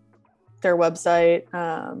is their website.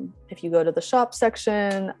 If you go to the shop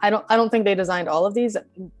section, I don't think they designed all of these.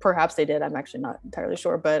 Perhaps they did. I'm actually not entirely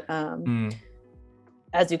sure, but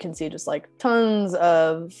as you can see, just like tons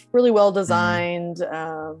of really well designed.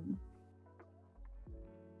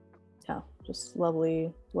 Just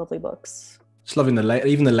lovely books. Just loving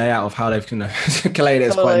even the layout of how they've collated it.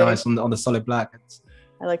 It's quite nice on the solid black.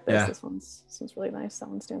 I like this. Yeah. This one's really nice. That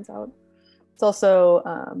one stands out. It's also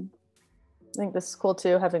I think this is cool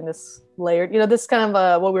too, having this layered, this kind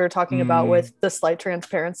of what we were talking about with the slight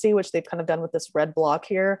transparency, which they've kind of done with this red block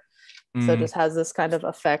here. So it just has this kind of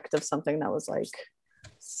effect of something that was like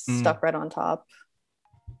stuck right on top.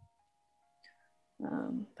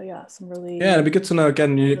 But yeah, some really it'd be good to know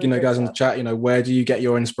again, guys in the chat, where do you get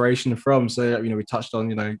your inspiration from? So we touched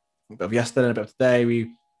on a bit of yesterday and a bit of today.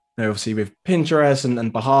 We obviously with Pinterest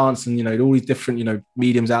and Behance and all these different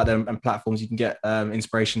mediums out there and platforms you can get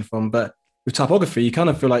inspiration from. But with typography, you kind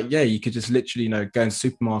of feel like you could just literally go in the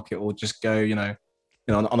supermarket or just go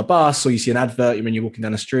on a bus, or you see an advert when you're walking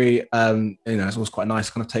down the street. It's always quite nice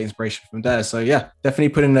to kind of take inspiration from there. So yeah, definitely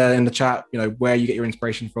put in the chat where you get your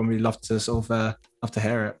inspiration from. We'd love to love to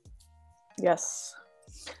hear it. Yes.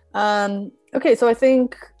 Okay, so I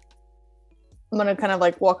think I'm gonna kind of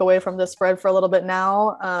like walk away from this spread for a little bit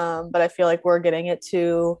now, but I feel like we're getting it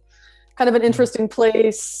to kind of an interesting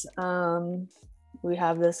place. We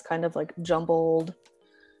have this kind of like jumbled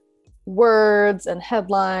words and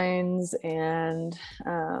headlines and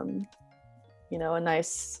a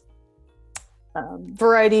nice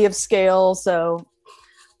variety of scale. So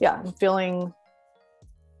yeah, I'm feeling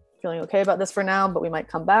okay about this for now, but we might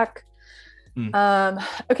come back.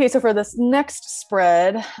 Okay, so for this next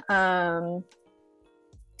spread,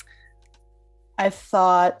 I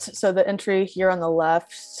thought, so the entry here on the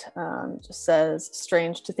left just says,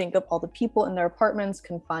 strange to think of all the people in their apartments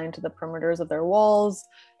confined to the perimeters of their walls.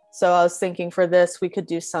 So I was thinking for this, we could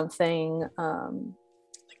do something,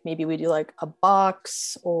 maybe we do like a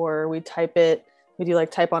box, or we do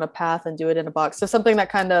like type on a path and do it in a box. So something that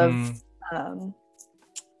kind of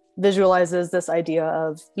visualizes this idea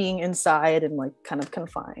of being inside and like kind of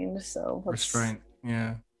confined. So restraint.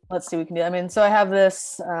 Yeah. Let's see what we can do. I mean, so I have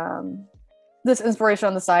this, this inspiration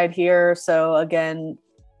on the side here. So again,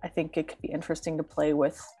 I think it could be interesting to play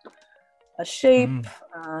with a shape.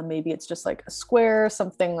 Maybe it's just like a square,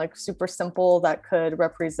 something like super simple that could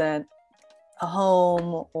represent a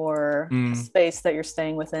home or a space that you're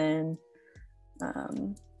staying within.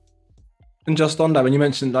 And just on that, when you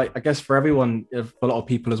mentioned, like, I guess for everyone, for a lot of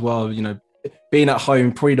people as well, being at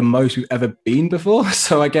home, probably the most we've ever been before.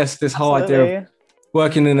 So I guess this whole idea of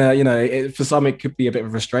working in a, for some it could be a bit of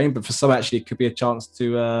a restraint, but for some actually it could be a chance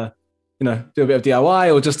to do a bit of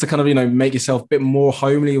DIY, or just to kind of make yourself a bit more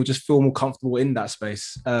homely, or just feel more comfortable in that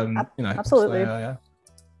space. Absolutely. So, yeah.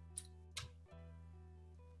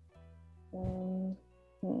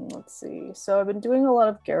 Let's see. So I've been doing a lot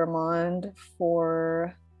of Garamond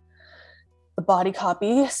for the body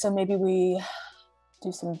copy. So maybe we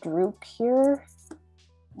do some droop here.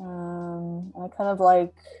 I kind of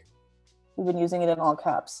like, we've been using it in all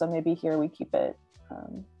caps. So maybe here we keep it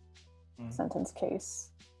sentence case.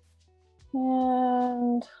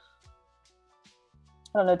 And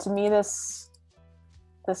I don't know, to me this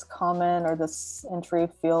comment or this entry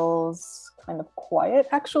feels kind of quiet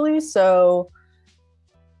actually, so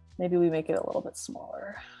maybe we make it a little bit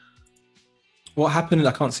smaller. What happened?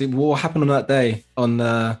 I can't see. What happened on that day on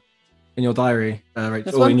in your diary,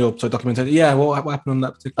 Racheal, or in your documentation? Yeah, what happened on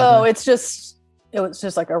that particular day? It was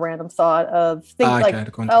just like a random thought of things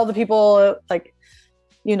like all the people, like,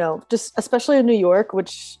 just especially in New York,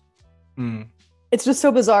 which it's just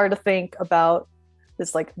so bizarre to think about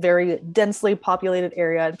this like very densely populated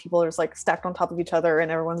area, and people are just like stacked on top of each other,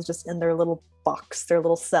 and everyone's just in their little box, their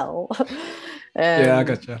little cell. And yeah, I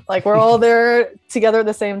gotcha. Like we're all there together at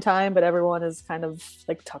the same time, but everyone is kind of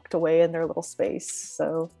like tucked away in their little space.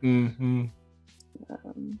 So kind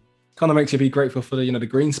of makes you be grateful for the the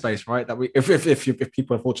green space, right? That if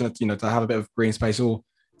people are fortunate to have a bit of green space, or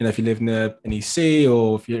if you live near an EC,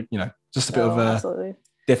 or if you just a bit of absolutely.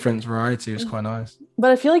 different variety. It was quite nice. But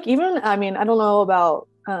I feel like even, I mean, I don't know about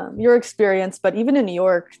your experience, but even in New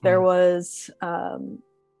York, there was a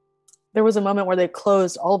moment where they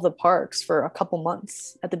closed all of the parks for a couple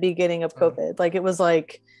months at the beginning of COVID. Like it was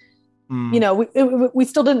like, you know, we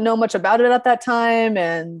still didn't know much about it at that time.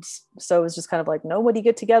 And so it was just kind of like, nobody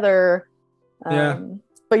get together.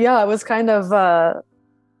 But yeah, it was kind of,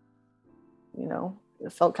 you know,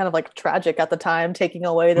 it felt kind of like tragic at the time, taking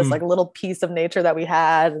away this like little piece of nature that we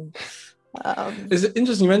had. And, it's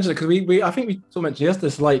interesting you mentioned it, because I think we sort of mentioned yesterday,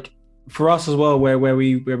 it's like for us as well, where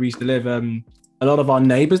we used to live, a lot of our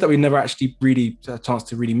neighbors that we never actually really had a chance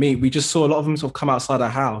to really meet, we just saw a lot of them sort of come outside our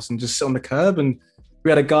house and just sit on the curb. And we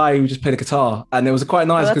had a guy who just played a guitar, and it was quite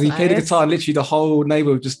nice because he played the guitar and literally the whole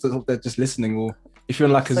neighbor was just there just listening. Or if you're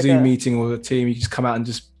in like a Zoom meeting or a team, you just come out and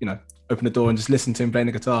just, you know, open the door and just listen to him playing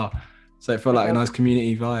the guitar. So it felt like a nice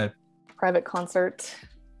community vibe. Private concert.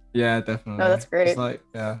 Yeah, definitely. No, that's great. It's like,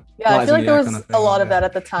 I feel like there was a lot of that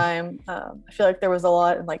at the time. I feel like there was a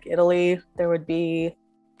lot in like Italy. There would be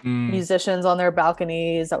musicians on their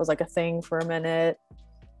balconies. That was like a thing for a minute.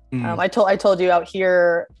 I told you out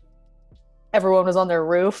here, everyone was on their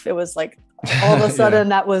roof. It was like all of a sudden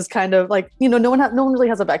that was kind of like, you know, no one really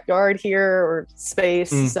has a backyard here or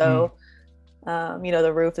space. So, you know,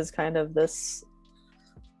 the roof is kind of this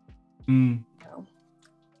you know,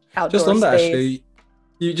 outdoor just on that, space. actually,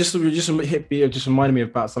 you just reminded me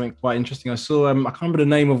about something quite interesting. I saw I can't remember the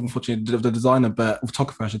name of, unfortunately, the designer, but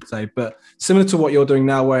photographer I should say, but similar to what you're doing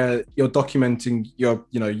now, where you're documenting your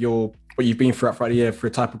what you've been throughout the year for a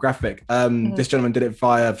typographic. This gentleman did it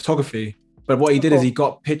via photography, but what he did is he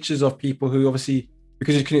got pictures of people who, obviously,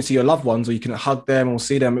 because you couldn't see your loved ones or you couldn't hug them or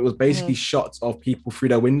see them, it was basically shots of people through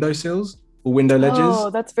their windowsills or window ledges. Oh,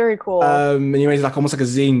 that's very cool. And he made like almost like a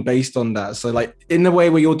zine based on that. So like in the way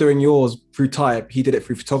where you're doing yours through type, he did it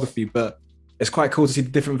through photography, but it's quite cool to see the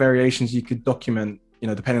different variations you could document, you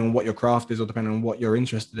know, depending on what your craft is or depending on what you're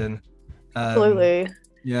interested in. Absolutely.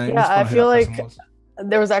 Yeah, I feel like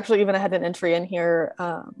there was actually even, I had an entry in here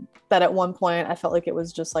that at one point I felt like it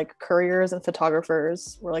was just like couriers and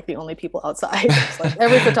photographers were like the only people outside. It's like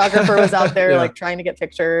every photographer was out there like trying to get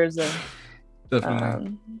pictures and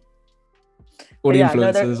definitely. Or the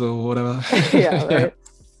influencers or whatever. Yeah, right.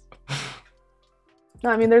 No,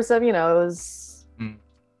 I mean, there's you know, it was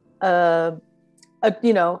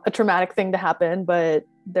you know, a traumatic thing to happen, but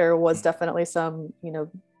there was definitely some, you know,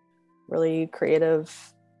 really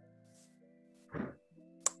creative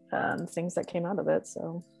things that came out of it.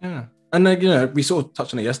 So yeah, and you know, we sort of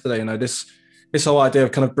touched on it yesterday. You know, this whole idea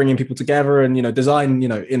of kind of bringing people together, and you know, design, you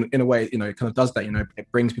know, in a way, you know, it kind of does that. You know,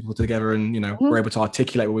 it brings people together, and you know, we're able to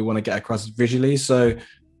articulate what we want to get across visually. So, you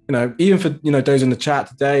know, even for, you know, those in the chat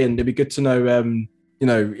today, and it'd be good to know, you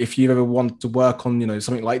know, if you ever want to work on, you know,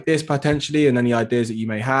 something like this potentially, and any ideas that you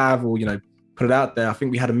may have, or you know, put it out there. I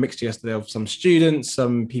think we had a mixture yesterday of some students,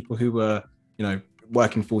 some people who were, you know,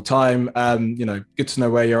 working full time. You know, good to know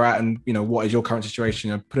where you're at, and you know, what is your current situation.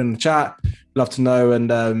 You know, put it in the chat. Love to know.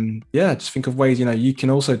 And yeah, just think of ways, you know, you can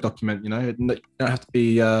also document. You know, you don't have to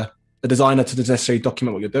be a designer to necessarily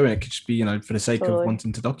document what you're doing. It could just be, you know, for the sake of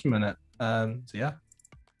wanting to document it. So yeah.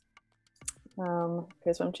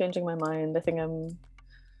 Okay, so I'm changing my mind. I think I'm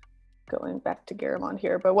going back to Garamond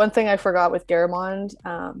here. But one thing I forgot with Garamond,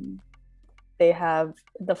 they have,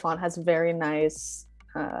 the font has very nice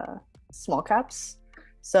small caps.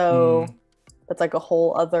 So that's like a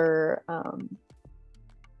whole other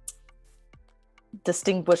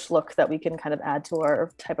distinguished look that we can kind of add to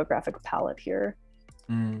our typographic palette here.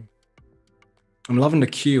 I'm loving the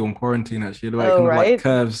Q on quarantine, actually. The way it kind of like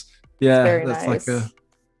curves. Yeah, that's nice. Like a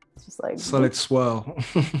just like solid swirl.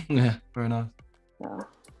 Yeah, very nice. Yeah,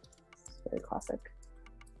 it's very classic.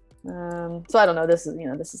 So I don't know, this is, you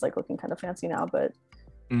know, this is like looking kind of fancy now, but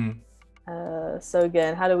so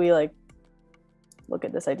again, how do we like look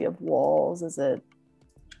at this idea of walls? Is it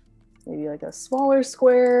maybe like a smaller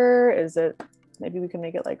square? Is it, maybe we can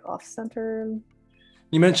make it like off-center?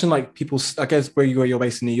 You mentioned like people, I guess where you're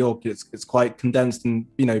based in New York, it's quite condensed, and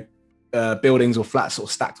you know, buildings or flats sort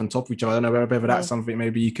of stacked on top of each other. I don't know whether that's something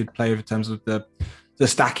maybe you could play with in terms of the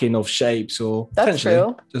stacking of shapes, or that's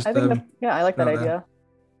true. Just, I think yeah, I like that idea.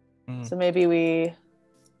 So maybe we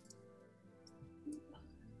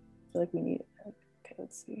feel like we need, okay,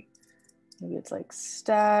 let's see, maybe it's like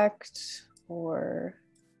stacked, or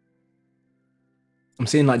I'm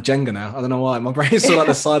seeing like Jenga now. I don't know why. My brain's still like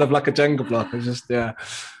the side of like a Jenga block. It's just, yeah.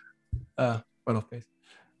 Well off base.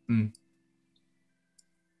 And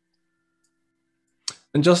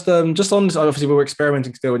just on this, obviously we were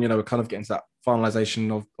experimenting still, and you know, we're kind of getting to that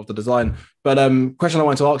finalization of the design. But question I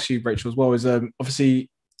wanted to ask you, Racheal, as well, is obviously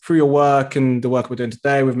through your work and the work we're doing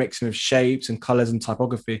today with mixing of shapes and colors and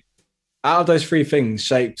typography, out of those three things,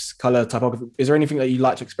 shapes, color, typography, is there anything that you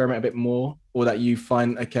like to experiment a bit more, or that you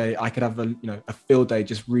find, okay, I could have a field day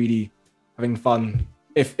just really having fun,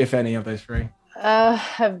 if any of those three?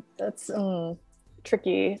 That's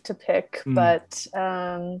tricky to pick, but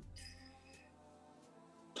I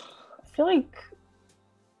feel like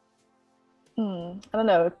I don't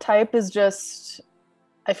know. Type is just,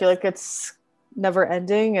 I feel like it's never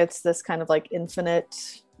ending. It's this kind of like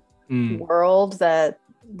infinite world that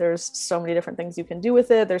there's so many different things you can do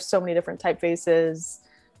with it. There's so many different typefaces.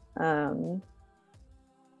 So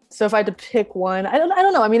if I had to pick one, I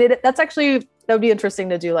don't know. I mean, that's actually, that would be interesting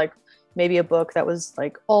to do, like maybe a book that was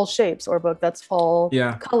like all shapes, or a book that's all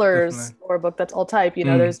colors, definitely. Or a book that's all type.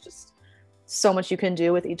 There's just so much you can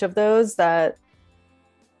do with each of those that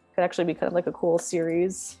could actually be kind of like a cool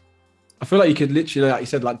series. I feel like you could literally, like you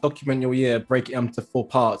said, like document your year, break it into 4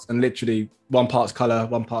 parts, and literally one part's color,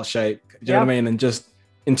 one part's shape. Do you know what I mean? And just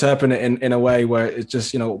interpret it in a way where it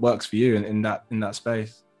just, works for you in that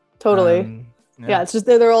space. Totally. Yeah, it's just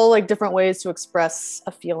they're all like different ways to express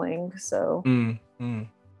a feeling. So do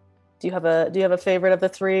you have a favorite of the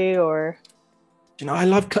three, or? I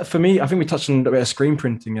love, for me, I think we touched on a bit of screen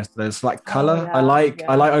printing yesterday. It's like color. I like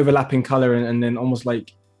overlapping color, and then almost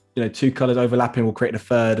like, 2 colors overlapping will create a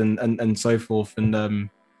third, and so forth. And I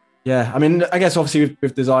mean, I guess obviously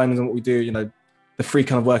with designers and what we do, the 3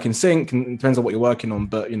 kind of work in sync, and it depends on what you're working on,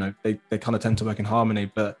 but they kind of tend to work in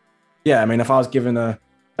harmony. But yeah, I mean, if I was given a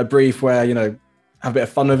brief where, have a bit of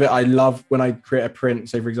fun with it, I love when I create a print,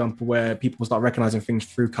 say for example, where people start recognizing things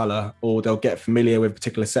through color, or they'll get familiar with a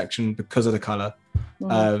particular section because of the color.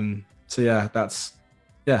 So yeah,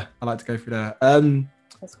 I like to go through that.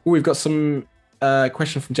 We've got some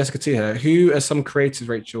question from Jessica T here. Who are some creators,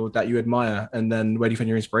 Racheal, that you admire, and then where do you find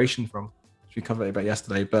your inspiration from? We covered it a bit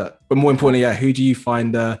yesterday, but more importantly, who do you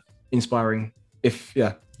find inspiring? Who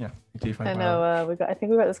do you find? I know I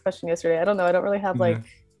think we got this question yesterday. I don't know. I don't really have like.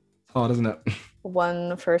 It's hard, isn't it?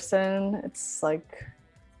 One person. It's like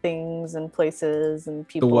things and places and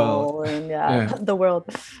people, the world. And the world.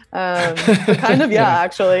 Kind of,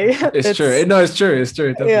 actually. It's true. No, it's true. It's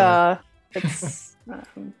true. Definitely. Yeah. It's. I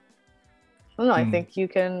don't know. I think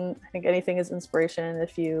anything is inspiration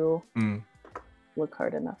if you look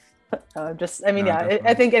hard enough. I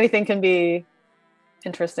think anything can be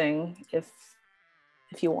interesting if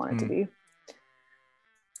you want it to be.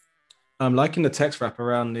 I'm liking the text wrap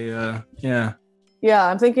around the Yeah,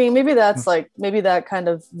 I'm thinking maybe that's maybe that kind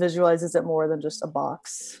of visualizes it more than just a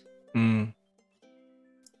box. Because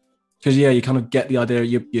you kind of get the idea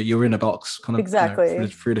you're in a box, kind of exactly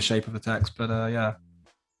through the shape of the text. But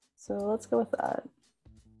So let's go with that.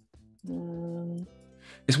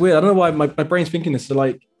 It's weird. I don't know why my brain's thinking this. So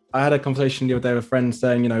like, I had a conversation the other day with a friend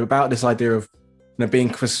saying, about this idea of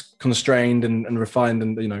being constrained and refined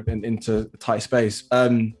and into a tight space.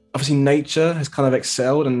 Obviously, nature has kind of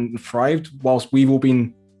excelled and thrived whilst we've all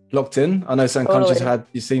been locked in. I know certain countries have had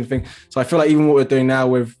the same thing. So I feel like even what we're doing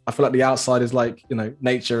now I feel like the outside is like,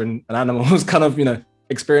 nature and animals kind of,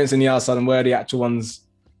 experiencing the outside, and where the actual ones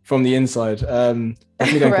from the inside.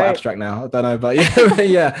 Definitely going quite abstract now. I don't know, but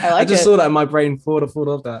I just saw that in my brain, thought of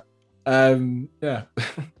that. I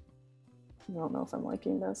don't know if I'm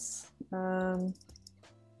liking this.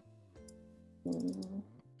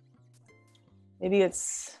 Maybe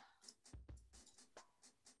it's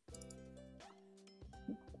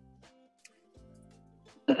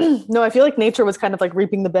no, I feel like nature was kind of like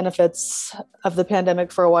reaping the benefits of the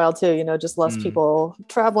pandemic for a while too, just less people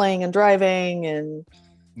traveling and driving, and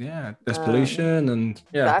there's pollution and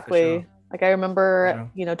exactly. Sure. Like I remember,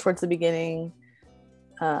 towards the beginning,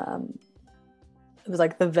 it was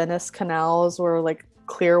like the Venice canals were like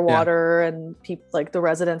clear water, and people, like the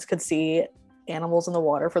residents, could see animals in the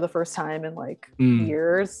water for the first time in like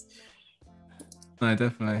years. No,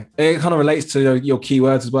 definitely. It kind of relates to your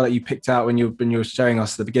keywords as well that you picked out when you were showing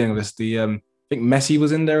us at the beginning of this. I think messy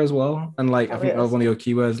was in there as well, and like I think that was one of your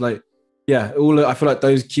keywords. Like, I feel like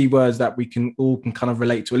those keywords that we can kind of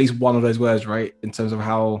relate to at least one of those words, right? In terms of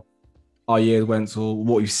how our year went or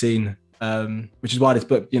what we've seen, which is why this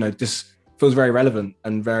book, this feels very relevant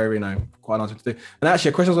and very, quite nice to do. And actually,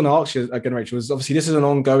 a question I was going to ask you again, Racheal, was obviously this is an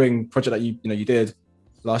ongoing project that you did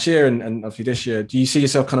last year and obviously this year. Do you see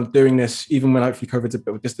yourself kind of doing this even when hopefully COVID's a bit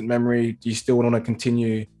of a distant memory? Do you still want to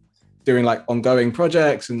continue doing like ongoing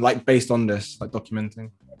projects and like based on this, like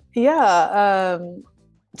documenting? Yeah.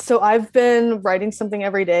 So I've been writing something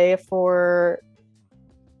every day for,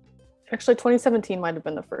 actually 2017 might have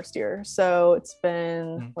been the first year. So it's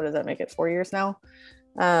been, what does that make it, 4 years now?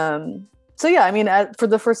 So yeah, I mean, for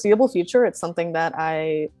the foreseeable future, it's something that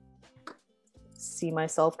I see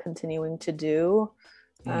myself continuing to do.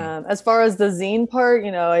 As far as the zine part,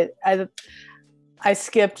 you know, I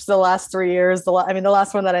skipped the last 3 years. The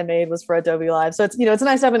last one that I made was for Adobe Live. So it's, you know, it's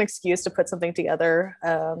nice to have an excuse to put something together.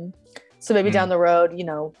 So maybe down the road, you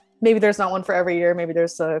know, maybe there's not one for every year. Maybe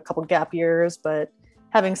there's a couple gap years, but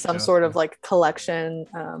having some sort of like collection,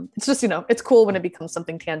 it's just, you know, it's cool when it becomes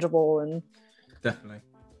something tangible and definitely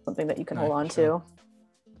something that you can hold on to.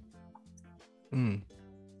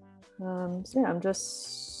 So yeah,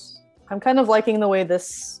 I'm kind of liking the way the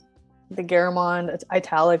Garamond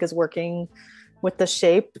italic is working with the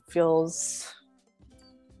shape. It feels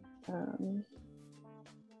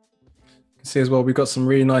see as well, we've got some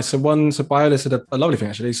really nice. So Viola said a lovely thing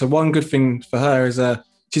actually. So one good thing for her is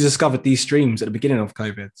she's discovered these streams at the beginning of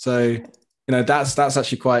COVID. So you know that's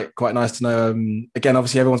actually quite nice to know. Again,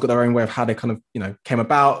 obviously everyone's got their own way of how they kind of, you know, came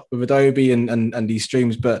about with Adobe and these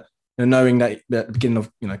streams, but you know, knowing that at the beginning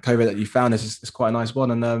of, you know, COVID that you found this is quite a nice one.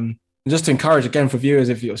 And just to encourage again for viewers,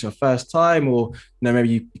 if it's your first time or, you know, maybe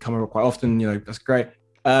you come over quite often, you know, that's great.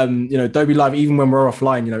 You know, Adobe Live, even when we're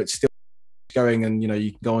offline, you know, it's still going, and you know,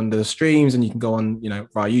 you can go on the streams and you can go on, you know,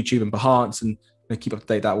 via YouTube and Behance and, you know, keep up to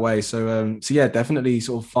date that way. So yeah, definitely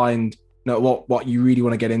sort of find, you know, what you really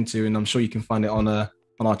want to get into, and I'm sure you can find it on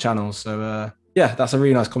our channels. So yeah, that's a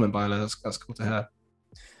really nice comment, Viola. That's cool to hear.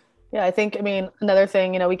 Yeah, I think, I mean, another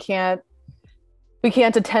thing, you know, we can't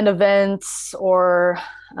attend events or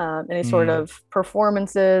any sort of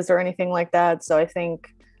performances or anything like that. So I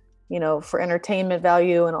think, you know, for entertainment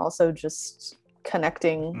value and also just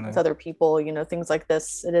connecting with other people, you know, things like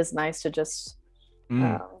this, it is nice to just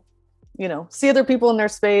you know, see other people in their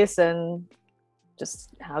space and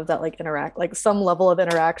just have that like some level of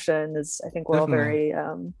interaction is, I think we're all very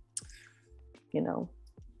you know,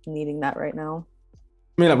 needing that right now.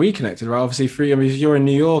 I mean, like, we connected, right? Obviously, I mean, if you're in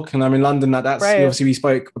New York and I'm in London, that's right. Obviously we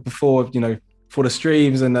spoke before, you know, for the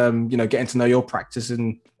streams and you know, getting to know your practice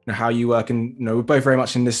and, you know, how you work, and you know, we're both very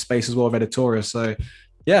much in this space as well of editorial. So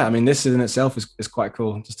yeah, I mean, this in itself is quite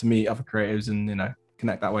cool, just to meet other creatives and, you know,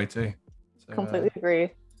 connect that way too. So, completely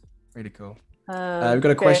agree. Really cool. We've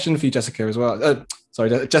got a question for you, Jessica, as well.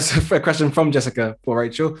 Sorry, just a question from Jessica for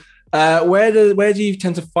Racheal. Where do you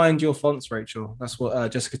tend to find your fonts, Racheal? That's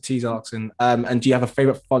what Jessica T's asking. And do you have a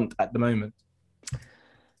favorite font at the moment?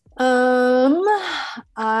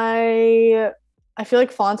 I feel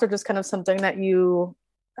like fonts are just kind of something that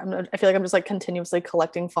I feel like I'm just like continuously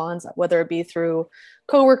collecting fonts, whether it be through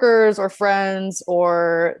coworkers or friends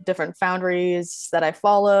or different foundries that I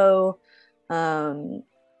follow.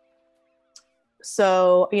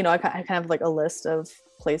 So, you know, I kind of have like a list of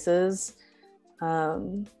places.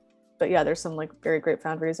 But yeah, there's some like very great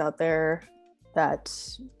foundries out there that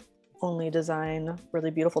only design really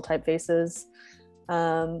beautiful typefaces.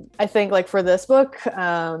 I think like for this book,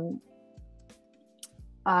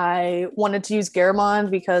 I wanted to use Garamond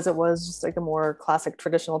because it was just like a more classic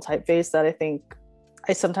traditional typeface that I think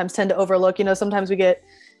I sometimes tend to overlook. You know, sometimes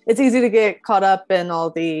it's easy to get caught up in all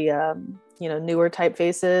the, you know, newer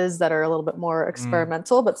typefaces that are a little bit more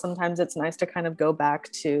experimental, but sometimes it's nice to kind of go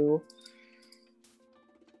back to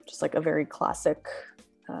just like a very classic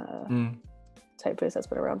typeface that's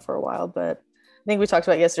been around for a while. But I think we talked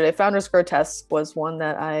about yesterday, Founders Grotesque was one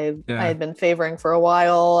that I had been favoring for a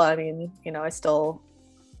while. I mean, you know, I still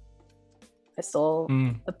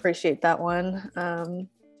appreciate that one.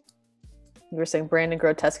 You were saying Brandon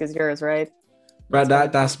Grotesque is yours, right? Right,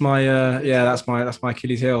 that's my that's my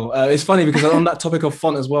Achilles heel. It's funny because on that topic of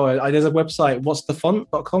font as well, there's a website,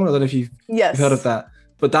 what'sthefont.com. I don't know if you've heard of that,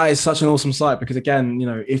 but that is such an awesome site because, again, you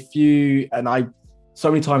know,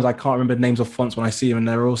 so many times I can't remember names of fonts when I see them and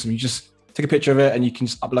they're awesome. You just take a picture of it and you can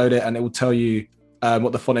just upload it and it will tell you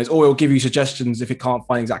what the font is, or it will give you suggestions if it can't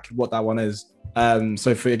find exactly what that one is.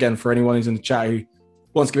 So for anyone who's in the chat who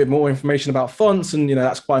wants to get a bit more information about fonts, and you know,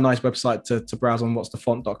 that's quite a nice website to browse on,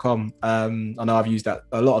 what'sthefont.com. I know I've used that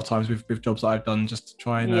a lot of times with jobs that I've done just to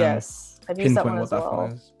try and I've used that one what as that well.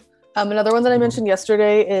 font is. Another one that I mentioned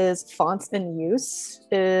yesterday is Fonts in Use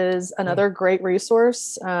is another great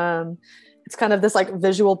resource. It's kind of this like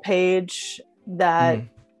visual page that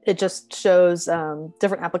it just shows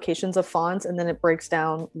different applications of fonts, and then it breaks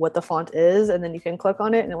down what the font is, and then you can click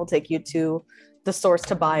on it and it will take you to the source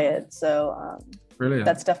to buy it. So brilliant.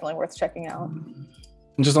 That's definitely worth checking out. And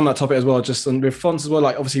just on that topic as well, just with fonts as well,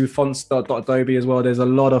 like obviously with fonts.adobe as well, there's a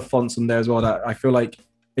lot of fonts on there as well that I feel like,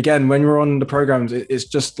 again, when we're on the programs, it's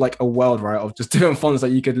just like a world, right, of just different fonts that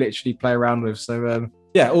you could literally play around with. So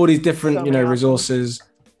yeah, all these different resources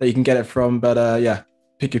that you can get it from. But yeah,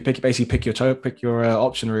 pick your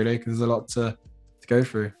option really, because there's a lot to go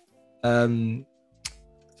through. Question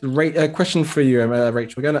for you,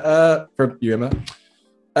 Racheal. Again, for you, Emma,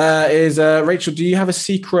 Racheal, do you have a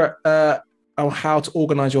secret on how to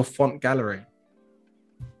organize your font gallery?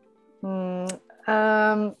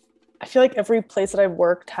 I feel like every place that I've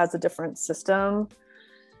worked has a different system.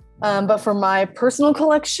 But for my personal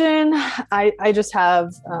collection, I just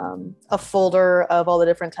have a folder of all the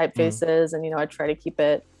different typefaces, and I try to keep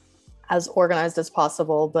it as organized as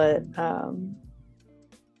possible. But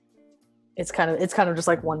it's kind of just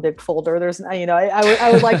like one big folder. There's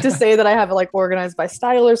I would like to say that I have it like organized by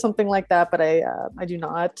style or something like that, but I do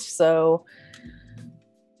not. So.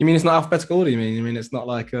 You mean it's not alphabetical order? You mean it's not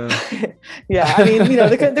like yeah, I mean,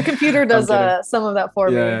 the computer does some of that for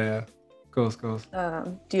me. Yeah. Of course.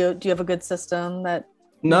 Do you have a good system that?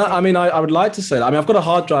 No, I mean, I would like to say that. I mean, I've got a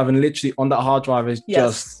hard drive, and literally on that hard drive is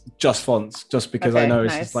just fonts, just because I know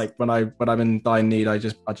it's just like when I'm in dire need, I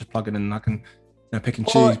just plug it in and I can pick and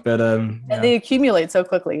choose. But and they accumulate so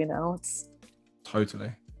quickly, It's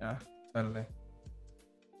totally.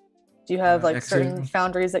 Do you have like certain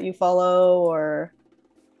foundries that you follow, or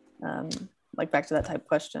like back to that type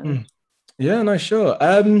question? Yeah, no, sure.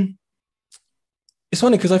 It's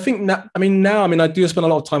funny because I think now I do spend a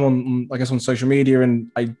lot of time on I guess on social media, and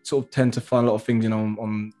I sort of tend to find a lot of things,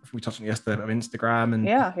 on we touched on yesterday, of Instagram, and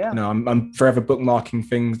I'm forever bookmarking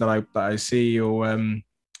things that I see, or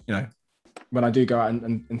when I do go out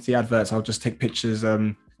and see adverts, I'll just take pictures.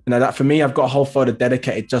 That for me, I've got a whole folder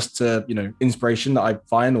dedicated just to inspiration that I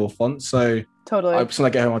find, or fonts. So totally, as soon as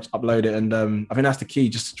I get home, I just upload it, and I think that's the key,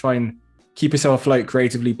 just to try and keep yourself afloat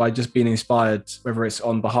creatively by just being inspired, whether it's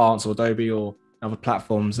on Behance or Adobe or other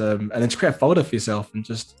platforms, and then just create a folder for yourself, and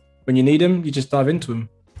just when you need them, you just dive into them.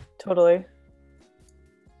 Totally.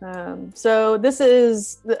 So this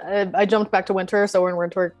is, I jumped back to winter, so we're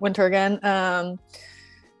in winter again.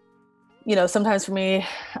 Sometimes for me,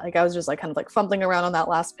 like I was just like kind of like fumbling around on that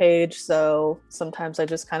last page. So sometimes I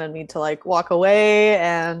just kind of need to like walk away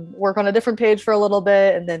and work on a different page for a little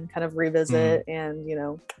bit, and then kind of revisit and,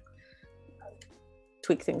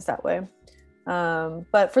 tweak things that way.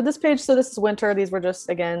 But for this page, so this is winter. These were just,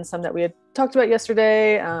 again, some that we had talked about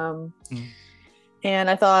yesterday. And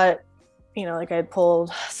I thought, like I had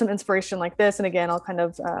pulled some inspiration like this. And again, I'll kind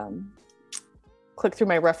of click through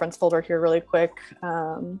my reference folder here really quick.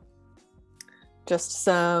 Just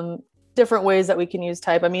some different ways that we can use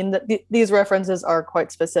type. I mean, these references are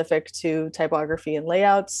quite specific to typography and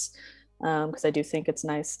layouts, because I do think it's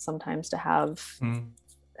nice sometimes to have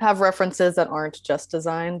references that aren't just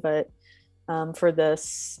design, but for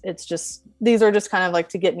this, these are just kind of like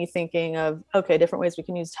to get me thinking of, okay, different ways we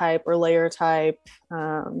can use type or layer type.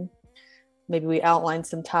 Maybe we outline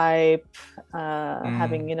some type,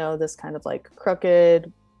 having, this kind of like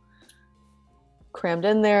crooked crammed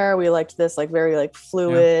in there. We liked this like very like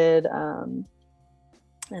fluid, and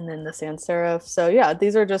then the sans serif. So yeah,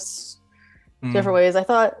 these are just different ways. I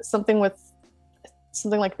thought something like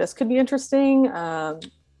this could be interesting.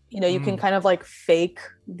 You can kind of like fake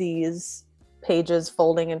these pages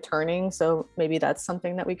folding and turning. So maybe that's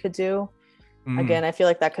something that we could do. Again, I feel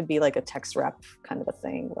like that could be like a text wrap kind of a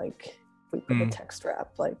thing. Like if we put a text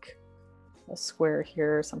wrap, like a square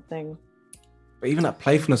here or something. But even that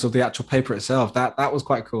playfulness of the actual paper itself, that was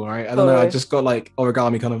quite cool, right? I don't know, I just got like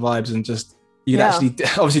origami kind of vibes, and just you could actually,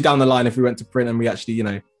 obviously down the line, if we went to print and we actually,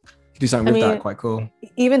 do something with that, quite cool.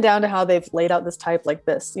 Even down to how they've laid out this type like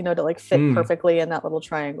this, to like fit perfectly in that little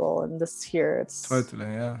triangle, and this here, it's totally,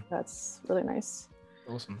 that's really nice.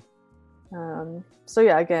 Awesome. So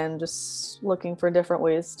yeah, again, just looking for different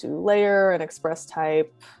ways to layer and express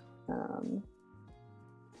type.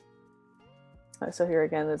 So here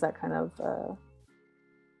again, there's that kind of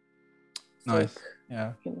nice,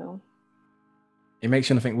 it makes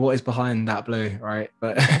you think what is behind that blue, right?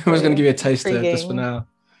 But I was going to give you a taster just for now.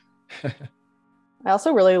 I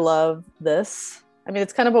also really love this. I mean,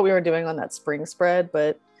 it's kind of what we were doing on that spring spread,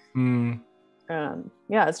 but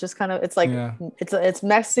it's just kind of, it's like it's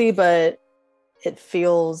messy, but it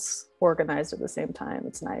feels organized at the same time.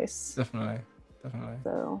 It's nice. Definitely.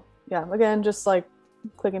 So yeah, again, just like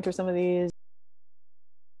clicking through some of these.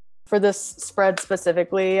 For this spread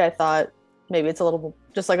specifically, I thought maybe it's a little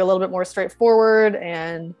bit more straightforward,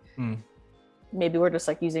 and maybe we're just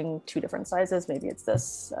like using two different sizes. Maybe it's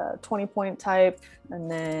this 20-point type, and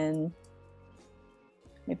then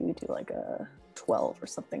maybe we do like a 12 or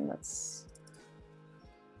something that's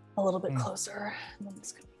a little bit closer, and then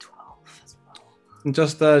this could be 12 as well. And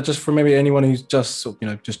just for maybe anyone who's just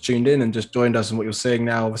just tuned in and just joined us, and what you're seeing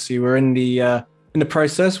now, obviously we're in the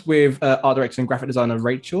process with art director and graphic designer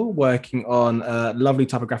Racheal, working on a lovely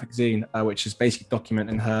typographic zine, which is basically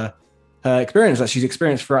documenting her her experience that she's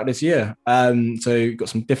experienced throughout this year. So we've got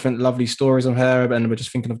some different lovely stories on her, and we're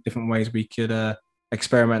just thinking of different ways we could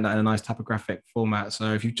experiment that in a nice typographic format.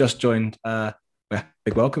 So if you've just joined, yeah,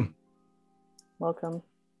 big welcome. Welcome.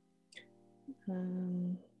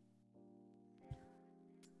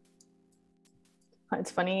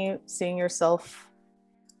 It's funny seeing yourself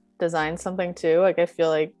design something too. Like I feel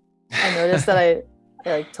like I noticed that I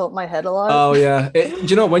like tilt my head a lot. Oh yeah. Do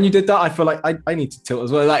you know when you did that? I feel like I need to tilt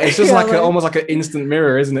as well. Like it's just like almost like an instant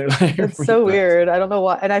mirror, isn't it? Like, it's so weird. I don't know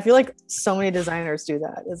why. And I feel like so many designers do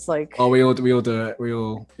that. It's like, oh, we all do it. We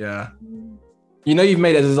all, yeah. You know, you've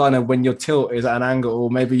made a designer when your tilt is at an angle, or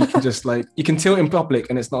maybe you can just like you can tilt in public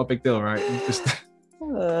and it's not a big deal, right? You just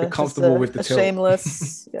you're comfortable with the tilt.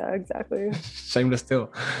 Shameless. Yeah, exactly. Shameless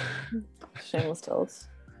tilt. Shameless tilts.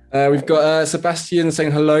 We've got Sebastian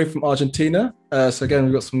saying hello from Argentina. So again,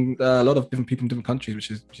 we've got a lot of different people in different countries,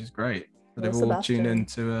 which is great. So they've all tuned in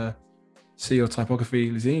to see your typography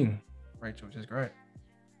zine, Racheal, which is great.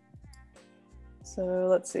 So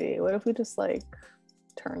let's see. What if we just like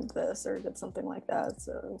turned this or did something like that?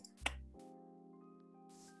 So,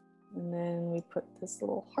 and then we put this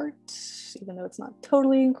little heart, even though it's not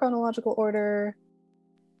totally in chronological order.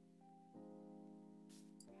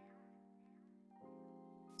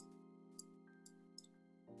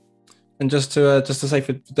 And just to say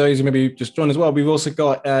for those who maybe just joined as well, we've also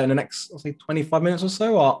got in the next, I'll say 25 minutes or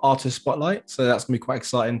so, our artist spotlight. So that's gonna be quite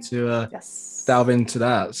exciting to delve into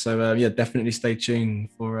that. So yeah, definitely stay tuned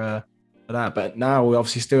for that. But now we're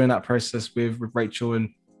obviously still in that process with Racheal,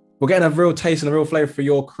 and we're getting a real taste and a real flavor for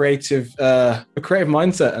your creative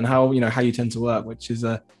mindset and how you tend to work, which is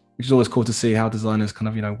always cool to see how designers kind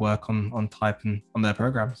of work on type and on their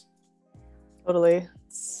programs. Totally.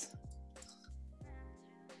 It's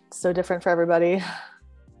so different for everybody.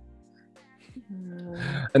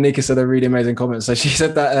 Anika said a really amazing comment. So she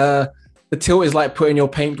said that the tilt is like putting your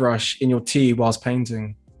paintbrush in your tea whilst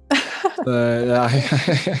painting. So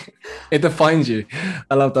it defines you.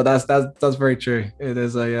 I love that. That's very true. It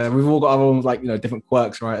is we've all got our own like different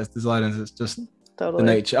quirks, right? As designers, it's just the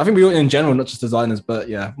nature. I think we all in general, not just designers, but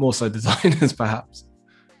yeah, more so designers perhaps.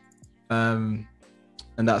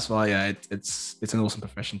 And that's why it's an awesome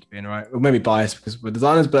profession to be in, right? Or maybe biased because we're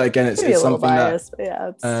designers, but again, it's something biased,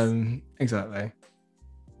 that yeah, exactly.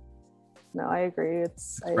 No, I agree.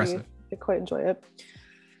 I quite enjoy it.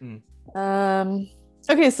 Mm.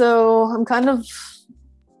 Okay, so I'm kind of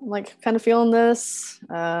feeling this.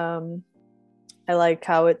 I like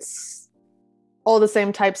how it's all the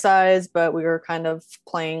same type size, but we were kind of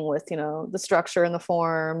playing with the structure and the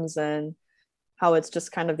forms, and how it's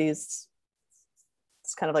just kind of it's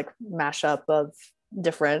kind of like mashup of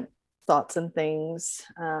different thoughts and things.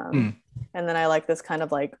 And then I like this kind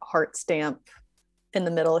of like heart stamp in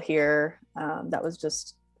the middle here. That was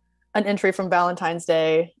just an entry from Valentine's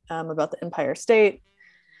Day about the Empire State.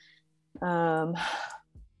 So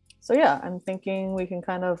yeah, I'm thinking we can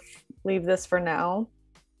kind of leave this for now.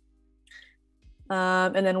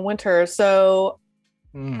 And then winter. So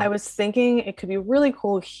I was thinking it could be really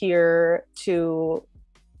cool here to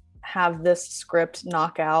have this script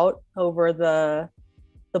knock out over the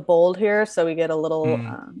bold here, so we get a little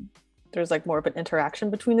there's like more of an interaction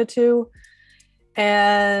between the two.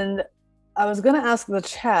 And I was gonna ask the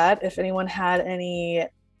chat if anyone had any,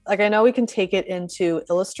 like, I know we can take it into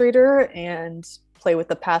Illustrator and play with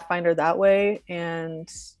the Pathfinder that way and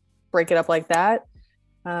break it up like that,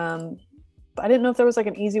 but I didn't know if there was like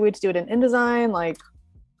an easy way to do it in InDesign. Like,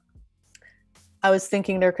 I was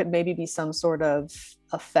thinking there could maybe be some sort of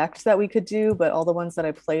effect that we could do, but all the ones that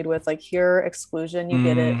I played with, like here, exclusion, you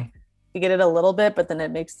get it a little bit, but then it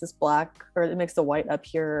makes this black, or it makes the white up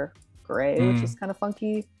here gray, which is kind of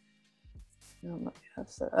funky.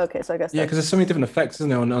 Okay, so I guess because there's so many different effects, isn't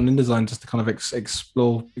there, on InDesign, just to kind of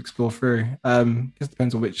explore through. It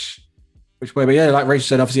depends on which way, but yeah, like Racheal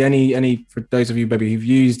said, obviously any for those of you maybe who've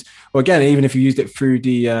used, or again, even if you used it through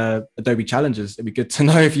the Adobe challenges, it'd be good to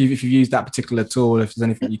know if you've used that particular tool, if there's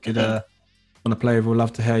anything you could want to play with. We'd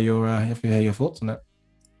love to hear your thoughts on it.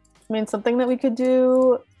 I mean, something that we could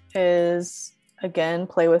do is again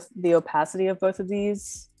play with the opacity of both of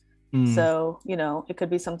these. So it could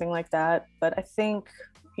be something like that, but I think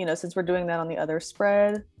since we're doing that on the other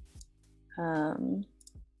spread, it'd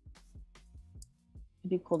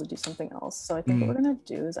be cool to do something else. So I think what we're gonna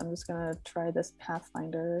do is I'm just gonna try this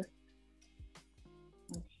Pathfinder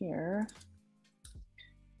here.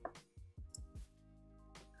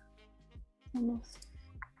 Almost.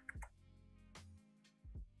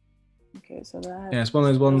 Okay, so that. Yeah, it's one of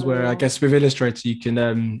those ones where I guess with Illustrator you can,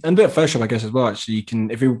 and a bit of Photoshop I guess as well. Actually, you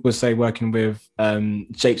can, if you were say working with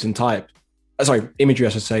shapes and type, sorry, imagery, I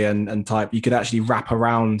should say, and type, you could actually wrap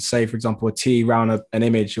around, say, for example, a T around an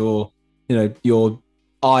image, or, you know, your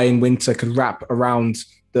eye in winter could wrap around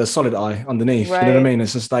the solid eye underneath. Right. You know what I mean?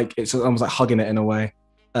 It's just like, it's almost like hugging it in a way.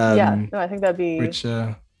 Yeah, no, I think that'd be. Which,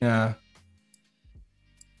 yeah.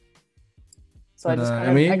 So I just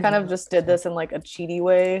I kind of just did this in like a cheaty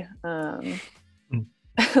way.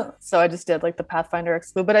 So I just did like the Pathfinder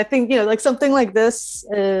exclude, but I think, you know, like something like this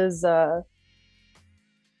is, I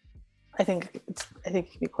think it can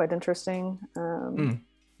be quite interesting. You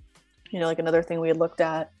know, like another thing we had looked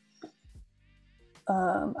at.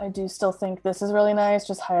 I do still think this is really nice,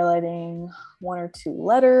 just highlighting one or two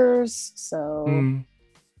letters. So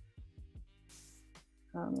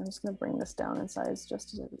I'm just going to bring this down in size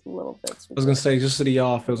just a little bit. So I was going to say, just so the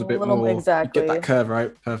R feels a bit more, exactly. You get that curve,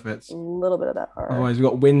 right? Perfect. A little bit of that R. Otherwise, we've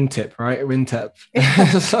got wingtip, right? Wingtip.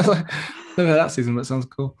 Never heard that season, but it sounds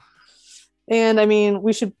cool. And I mean,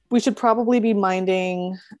 we should probably be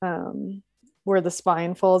minding where the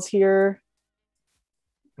spine falls here.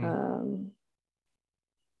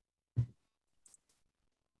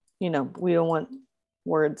 You know, we don't want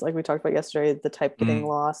words like we talked about yesterday, the type getting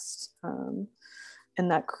lost in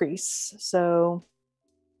that crease. So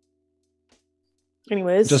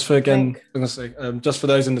anyways, just for again, I'm gonna say, just for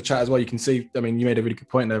those in the chat as well, you can see, I mean, you made a really good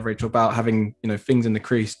point there, Racheal, about having, you know, things in the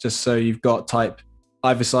crease, just so you've got type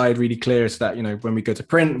either side really clear, so that, you know, when we go to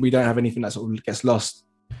print, we don't have anything that sort of gets lost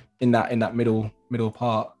in that middle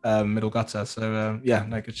part, middle gutter. So yeah,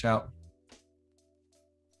 no, good shout.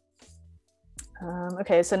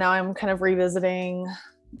 Okay, so now I'm kind of revisiting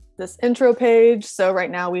this intro page. So right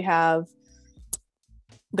now we have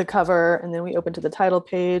the cover, and then we open to the title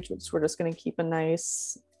page, which we're just going to keep a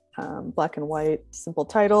nice black and white simple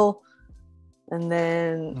title. And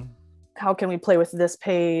then how can we play with this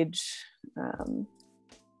page?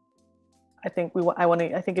 I think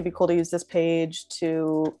it'd be cool to use this page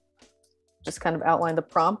to just kind of outline the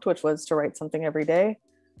prompt, which was to write something every day.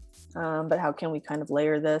 But how can we kind of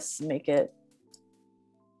layer this, make it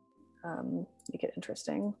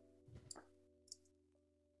interesting?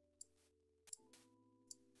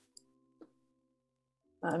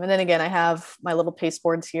 And then again, I have my little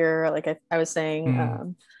pasteboards here. Like I was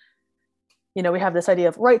saying, you know, we have this idea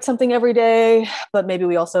of write something every day, but maybe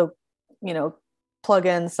we also, you know, plug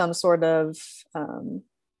in some sort of kind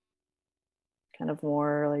of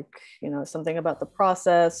more like, you know, something about the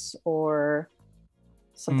process, or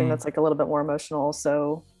something that's like a little bit more emotional.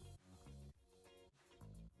 So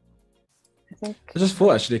I think I just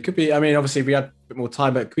thought, actually, it could be, I mean, obviously if we had a bit more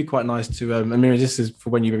time, but it could be quite nice to, I mean, this is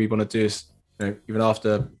for when you maybe want to do this, you know, even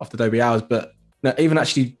after Adobe hours, but you know, even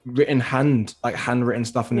actually handwritten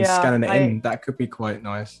stuff and then scanning it in, that could be quite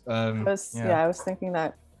nice. I was thinking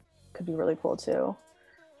that could be really cool too.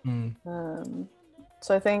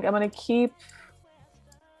 So I think I'm going to keep,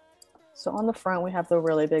 so on the front we have the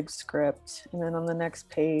really big script, and then on the next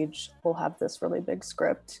page we'll have this really big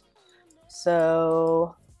script.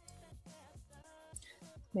 So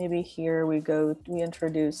maybe here we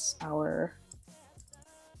introduce our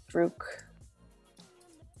Druk.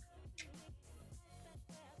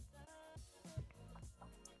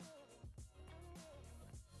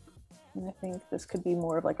 And I think this could be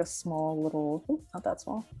more of like a small little, not that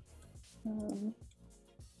small.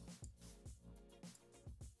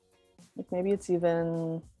 Like maybe it's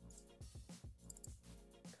even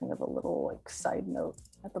kind of a little like side note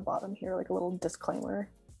at the bottom here, like a little disclaimer.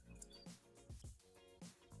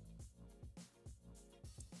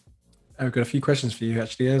 I've got a few questions for you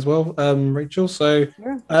actually as well, Racheal. So,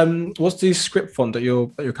 what's the script font that you're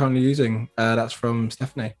currently using? That's from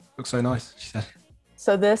Stephanie. Looks so nice, she said.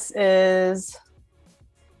 So this is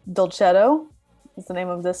Dolcetto, is the name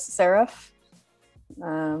of this serif.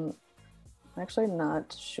 I'm actually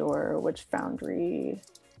not sure which foundry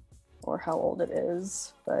or how old it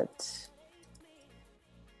is, but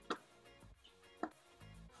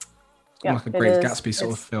yeah, like a Great Gatsby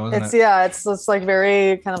sort of feel, isn't it? Yeah, it's like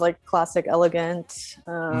very kind of like classic, elegant.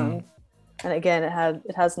 And again,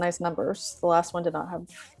 it has nice numbers. The last one did not have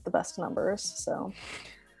the best numbers, so.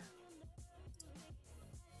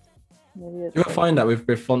 Maybe you'll find that with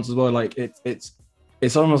fonts as well. Like it's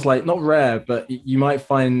almost like not rare, but you might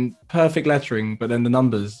find perfect lettering, but then the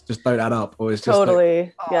numbers just don't add up, or it's just totally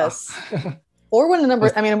like, yes. Or when the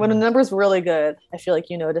numbers, I mean, when the number's really good, I feel like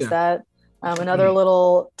you notice that. Another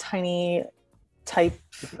little tiny type,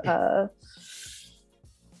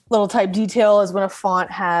 little type detail is when a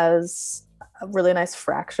font has really nice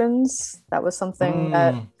fractions. That was something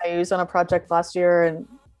that I used on a project last year, and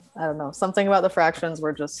I don't know, something about the fractions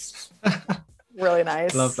were just really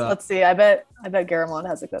nice. Love that. Let's see. I bet Garamond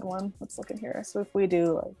has a good one. Let's look in here. So if we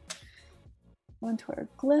do like Going to our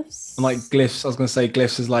glyphs. And like glyphs, I was going to say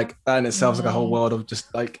glyphs is like that in itself is like a whole world of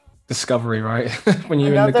just like discovery, right? When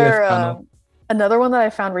you're in the glyph panel. Another one that I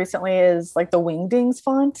found recently is like the Wingdings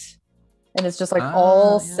font, and it's just like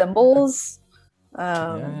all symbols.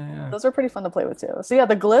 Those are pretty fun to play with too. So yeah,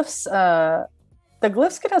 the glyphs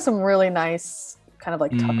can have some really nice kind of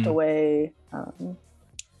like tucked away,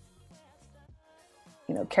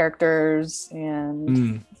 characters and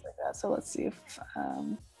things like that. So let's see if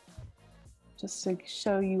just to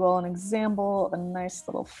show you all an example, a nice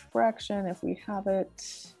little fraction if we have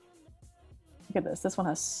it. Look at this. This one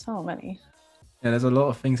has so many. Yeah, there's a lot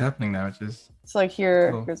of things happening now, which is so like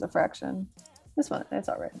here's a fraction. This one, it's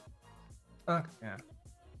all right. Okay, yeah.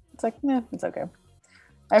 It's like, it's okay.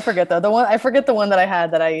 I forget though. I forget the one that I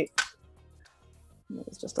had that it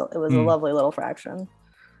was a lovely little fraction.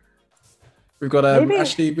 We've got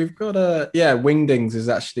Wingdings is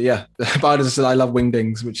actually but I just said I love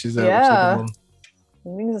Wingdings, which is a good one.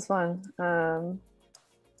 Wingdings is fun.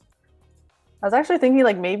 I was actually thinking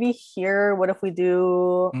like maybe here, what if we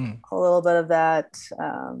do a little bit of that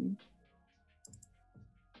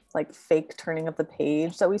like fake turning of the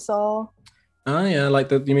page that we saw? Oh yeah,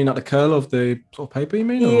 like you mean like the curl of the sort of paper, you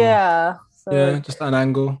mean? Yeah. So like, just an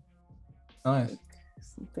angle. Nice.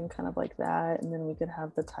 Something kind of like that, and then we could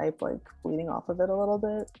have the type like bleeding off of it a little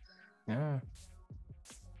bit. Yeah.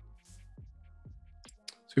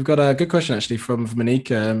 So we've got a good question actually from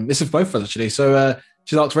Monika. This is both of us actually. So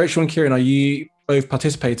she's asked, Racheal and Kieran, are you both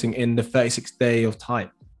participating in the 36 day of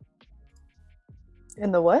type?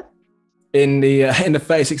 In the what? In the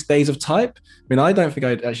 36 days of type. I mean, I don't think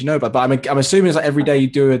I actually know about, but I'm assuming it's like every day you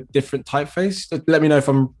do a different typeface. Let me know if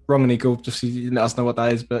I'm wrong, Nico, just so you let us know what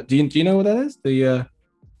that is. But do you know what that is? The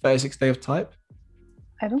 36 day of type?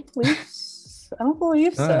 I don't believe so.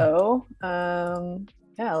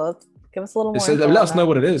 Let's give us a little more. Let us know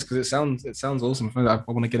what it is, because it sounds awesome. I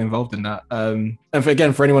want to get involved in that. And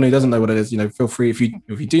for anyone who doesn't know what it is, feel free, if you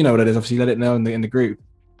do know what it is, obviously let it know in the group.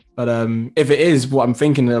 But if it is what I'm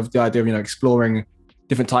thinking of, the idea of exploring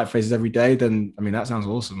different typefaces every day, then I mean that sounds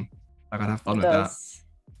awesome. Like I'd have fun with that.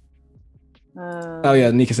 Oh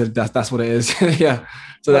yeah, Nika said that's what it is. Yeah,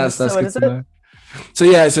 so that's good to know. So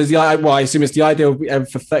yeah, so I assume it's the idea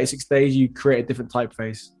of for 36 days you create a different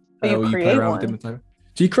typeface. You play around with different type.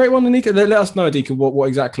 Do you create one, Nika? Let us know, Adika, what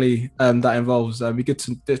exactly that involves. It'd be good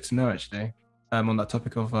to know actually. On that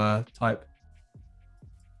topic of type.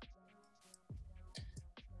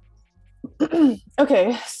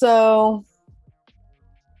 Okay, so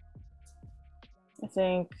I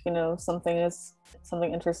think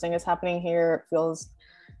something interesting is happening here. It feels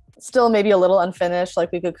still maybe a little unfinished,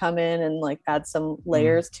 like we could come in and like add some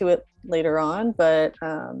layers to it later on, but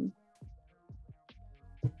I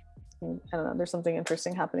don't know, there's something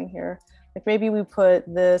interesting happening here. Like maybe we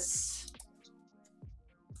put this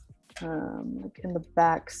like in the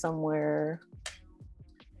back somewhere.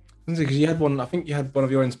 Because you had one, I think you had one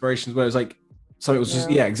of your inspirations where it was like, so it was just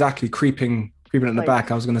exactly creeping in the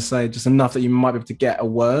back. I was going to say just enough that you might be able to get a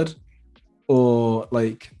word or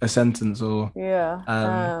like a sentence or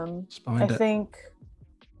I think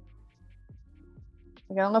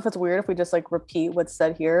I don't know if it's weird if we just like repeat what's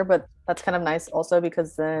said here, but that's kind of nice also,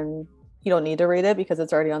 because then you don't need to read it because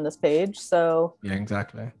it's already on this page. So yeah,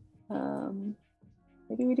 exactly.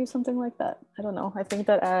 Maybe we do something like that. I don't know. I think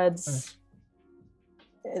that adds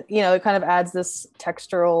it kind of adds this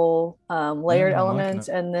textural layered element.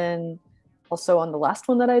 And then also on the last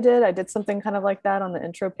one that I did something kind of like that on the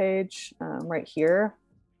intro page right here.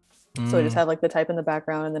 So I just have like the type in the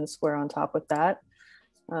background and then a square on top with that,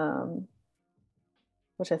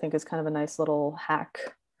 which I think is kind of a nice little hack.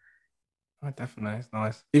 Oh, definitely, it's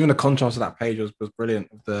nice. Even the contrast of that page was brilliant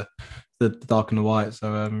with the dark and the white.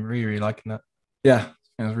 So I'm really liking that. Yeah,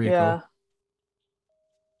 it was really cool.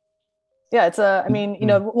 Yeah, it's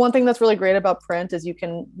one thing that's really great about print is you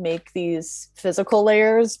can make these physical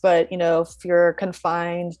layers, but if you're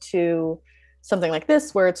confined to something like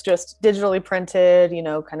this where it's just digitally printed,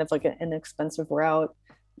 kind of like an inexpensive route,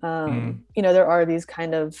 there are these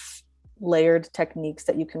kind of layered techniques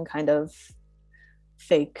that you can kind of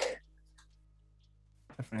fake.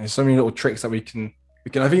 Definitely, so many little tricks that we can.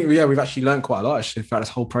 I think we've actually learned quite a lot actually throughout this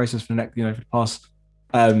whole process for the next, for the past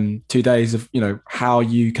 2 days of how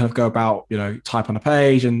you kind of go about type on a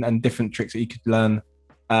page and different tricks that you could learn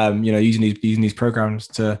using these programs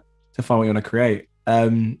to find what you want to create,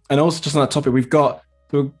 and also just on that topic we're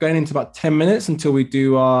going into about 10 minutes until we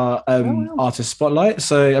do our artist spotlight.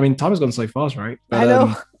 So I mean time has gone so fast, right? But, I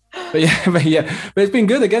know. but it's been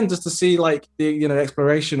good again just to see like the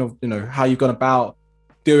exploration of how you've gone about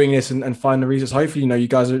doing this and find the reasons. Hopefully, you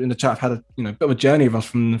guys are in the chat have had a bit of a journey of us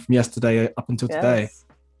from yesterday up until today.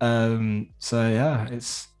 So yeah,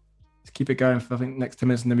 let's keep it going for I think next 10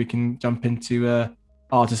 minutes, and then we can jump into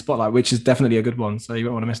artist spotlight, which is definitely a good one. So you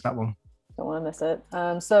won't want to miss that one. Don't want to miss it.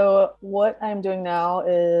 So what I'm doing now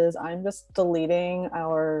is I'm just deleting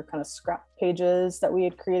our kind of scrap pages that we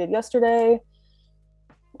had created yesterday.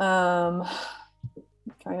 Trying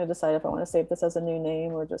to decide if I want to save this as a new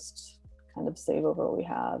name or just kind of save over what we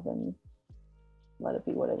have and let it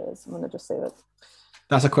be what it is. I'm going to just save it.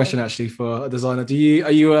 That's a question actually for a designer.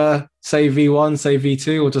 Are you say V1, say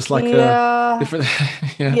V2, or just like a different?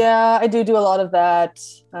 Yeah, I do a lot of that.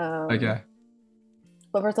 Okay.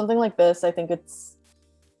 But for something like this, I think it's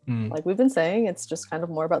like we've been saying, it's just kind of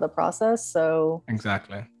more about the process. So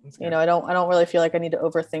exactly. I don't really feel like I need to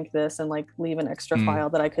overthink this and like leave an extra file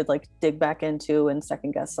that I could like dig back into and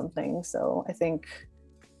second guess something. So I think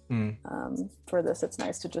for this, it's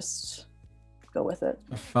nice to just go with it.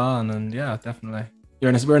 Fun and yeah, definitely.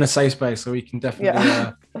 We're in a safe space, so we can definitely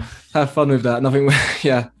have fun with that. Nothing.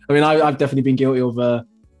 Yeah, I mean, I've definitely been guilty of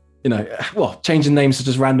changing names to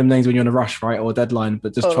just random names when you're in a rush, right, or a deadline,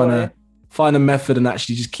 but just trying to find a method and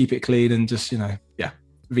actually just keep it clean and just V1,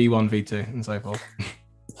 V2, and so forth.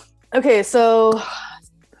 Okay, so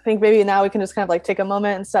I think maybe now we can just kind of like take a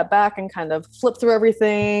moment and step back and kind of flip through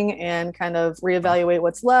everything and kind of reevaluate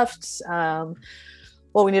what's left,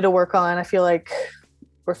 what we need to work on. I feel like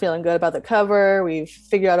we're feeling good about the cover. We've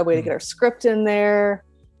figured out a way to get our script in there.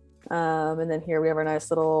 And then here we have our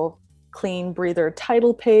nice little clean breather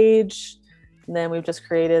title page. And then we've just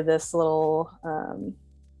created this little, kind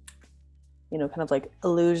of like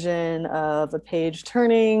illusion of a page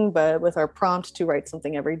turning, but with our prompt to write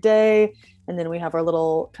something every day. And then we have our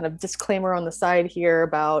little kind of disclaimer on the side here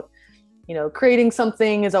about, creating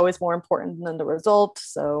something is always more important than the result.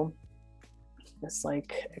 So this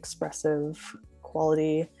like expressive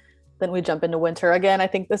quality. Then we jump into winter. Again, I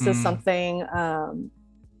think this is something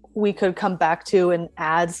we could come back to and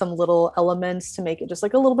add some little elements to make it just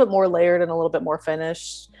like a little bit more layered and a little bit more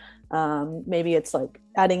finished. Maybe it's like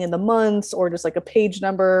adding in the months or just like a page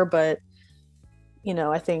number, but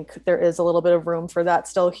I think there is a little bit of room for that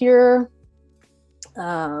still here.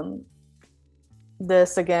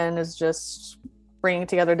 This again is just bringing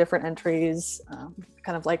together different entries,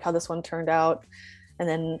 kind of like how this one turned out. And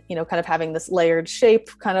then, kind of having this layered shape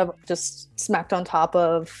kind of just smacked on top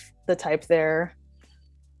of the type there.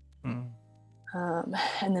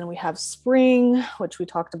 And then we have spring, which we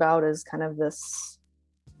talked about as kind of this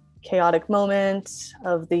chaotic moment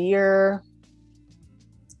of the year.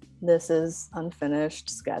 This is unfinished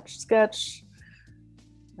sketch.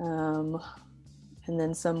 And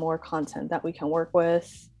then some more content that we can work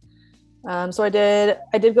with. So I did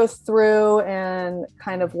go through and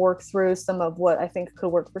kind of work through some of what I think could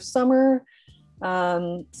work for summer.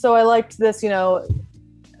 So I liked this,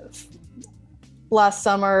 last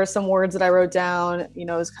summer, some words that I wrote down, it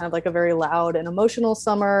was kind of like a very loud and emotional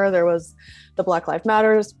summer. There was the Black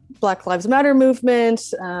Lives Matter movement,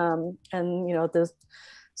 and the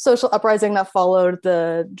social uprising that followed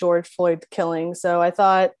the George Floyd killing. So I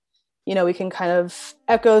thought, we can kind of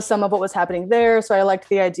echo some of what was happening there. So I liked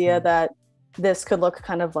the idea that this could look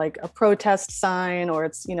kind of like a protest sign, or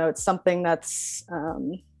it's something that's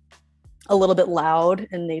a little bit loud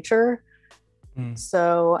in nature.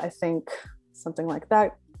 So I think something like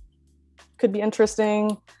that could be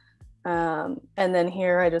interesting. And then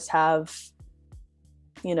here I just have,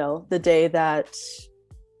 the day that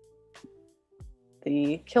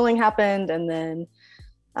the killing happened, and then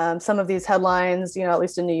some of these headlines, at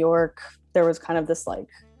least in New York, there was kind of this like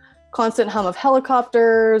constant hum of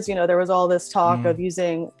helicopters. There was all this talk of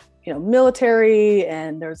using, military,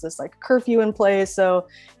 and there's this like curfew in place. So,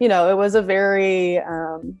 it was a very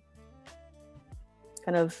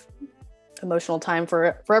kind of emotional time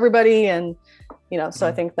for everybody. And, so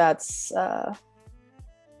I think that's a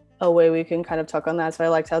way we can kind of talk on that. So I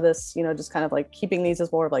liked how this, just kind of like keeping these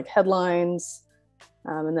as more of like headlines.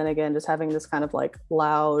 And then again, just having this kind of like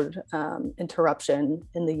loud interruption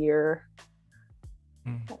in the year.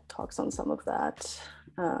 Talks on some of that.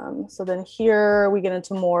 So then here we get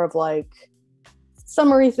into more of like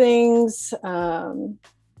summary things. Again,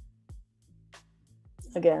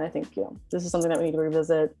 I think, this is something that we need to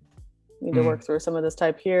revisit. We need to work through some of this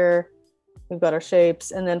type here. We've got our shapes.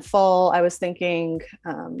 And then fall, I was thinking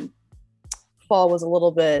fall was a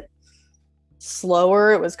little bit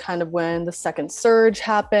slower, it was kind of when the second surge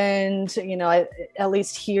happened. At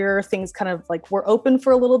least here things kind of like were open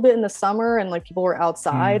for a little bit in the summer, and like people were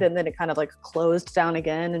outside, and then it kind of like closed down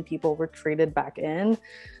again and people retreated back in.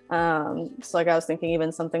 So like I was thinking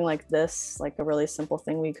even something like this, like a really simple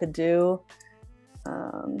thing we could do,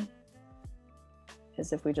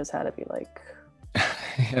 is if we just had it be like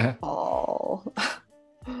yeah. all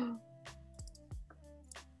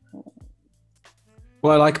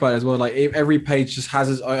What I like about it as well, like every page just has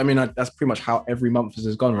its, I mean, that's pretty much how every month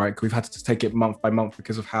has gone, right? We've had to just take it month by month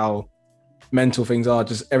because of how mental things are.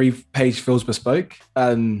 Just every page feels bespoke,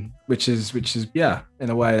 which is yeah, in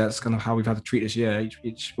a way that's kind of how we've had to treat this year,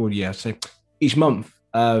 each month.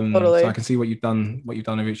 Totally. So I can see what you've done with each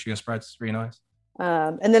of your spreads. It's really nice.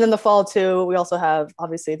 And then in the fall too, we also have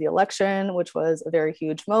obviously the election, which was a very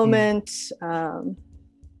huge moment.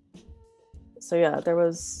 So yeah, there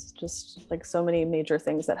was just like so many major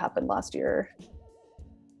things that happened last year.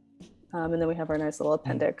 And then we have our nice little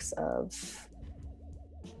appendix of,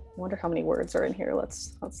 I wonder how many words are in here.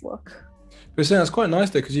 Let's look. But that's quite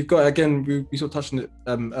nice though, because you've got, again, we sort of touched on it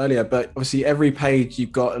earlier, but obviously every page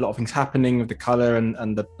you've got a lot of things happening with the color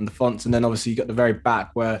and the fonts, and then obviously you got the very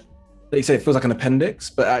back where, like you say, it feels like an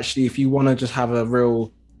appendix, but actually if you want to just have a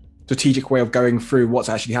real strategic way of going through what's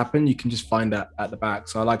actually happened, you can just find that at the back.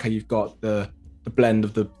 So I like how you've got the blend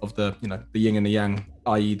of the the yin and the yang,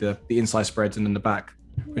 i.e. the inside spreads, and then the back,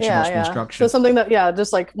 which are much more structured. So something that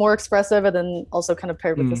just like more expressive, and then also kind of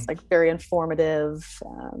paired with this like very informative.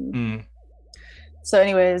 So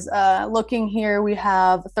anyways, looking here, we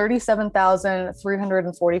have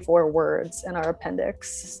 37,344 words in our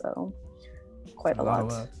appendix. So quite a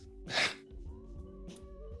lot.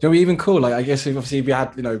 Even cool, like I guess if obviously if you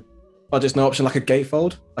had budget's no option, like a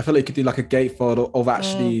gatefold, I feel like you could do like a gatefold of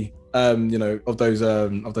actually of those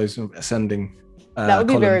ascending that would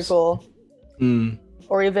be columns. very cool.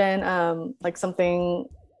 Or even like something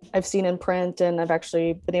I've seen in print and I've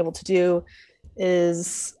actually been able to do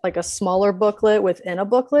is like a smaller booklet within a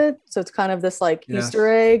booklet, so it's kind of this like Easter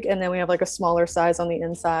egg, and then we have like a smaller size on the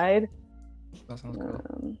inside. That sounds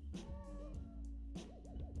cool.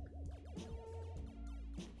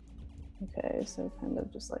 Okay, so kind of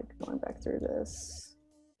just like going back through this.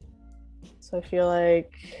 So I feel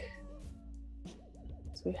like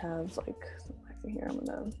we have like here, I'm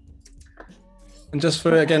gonna. And just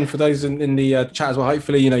for those in the chat as well,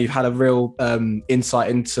 hopefully you've had a real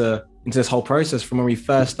insight into this whole process from when we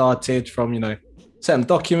first started, from setting the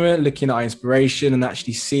document, looking at our inspiration, and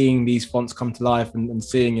actually seeing these fonts come to life, and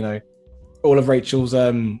seeing all of Racheal's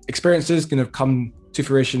experiences come to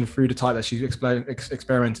fruition through the type that she's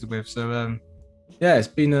experimented with. So it's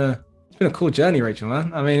been a cool journey, Racheal,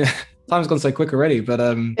 man. I mean, time's gone so quick already, but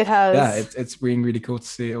it has. Yeah, it's been really cool to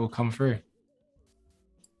see it all come through.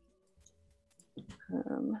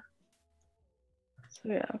 So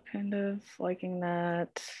yeah, kind of liking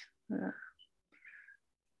that.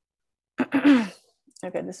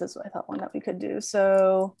 Okay, this is I thought one that we could do.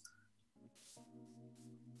 So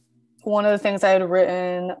one of the things I had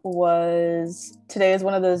written was, today is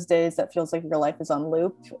one of those days that feels like your life is on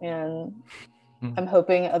loop, and I'm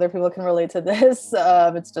hoping other people can relate to this.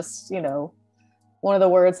 It's just, one of the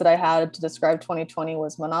words that I had to describe 2020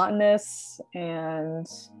 was monotonous. And,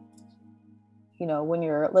 when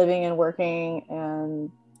you're living and working and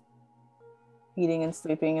eating and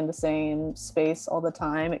sleeping in the same space all the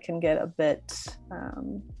time, it can get a bit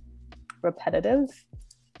repetitive.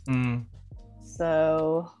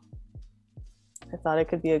 So I thought it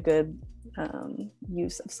could be a good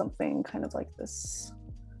use of something kind of like this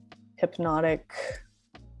hypnotic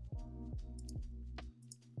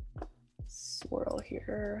swirl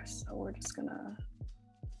here. So we're just gonna.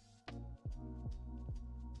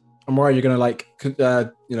 I'm worried you're gonna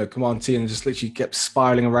Command T and just literally get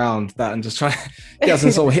spiraling around that and just try to get us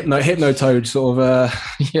in sort of hypnotoad sort of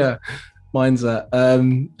mindset. Oh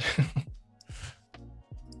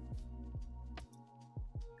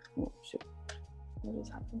shoot! What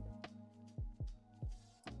just happened?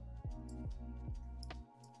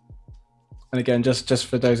 And again, just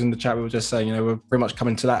for those in the chat, we were just saying, we're pretty much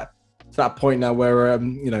coming to that point now where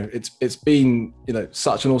it's been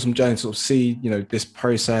such an awesome journey to sort of see this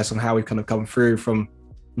process and how we've kind of come through from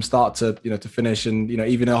start to to finish, and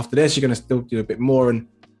even after this you're going to still do a bit more. And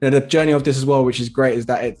the journey of this as well, which is great, is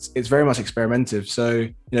that it's very much experimentative. So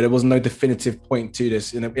there was no definitive point to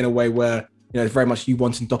this in a way where it's very much you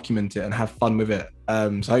want to document it and have fun with it.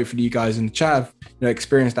 So hopefully you guys in the chat have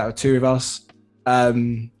experienced that too with us.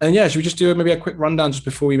 And yeah, should we just do maybe a quick rundown just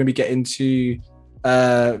before we maybe get into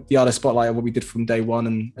the artist spotlight of what we did from day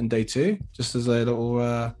one and day two, just as a little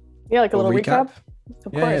like a little recap.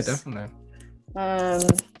 Of course. Yeah, definitely.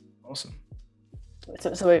 Awesome.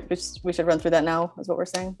 So we should run through that now, is what we're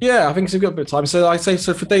saying. Yeah, I think it's a good bit of time. So I say,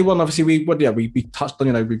 so for day one, obviously we touched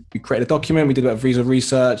on, we created a document, we did a bit of visual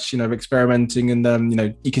research, experimenting,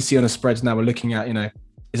 and you can see on the spreads now we're looking at,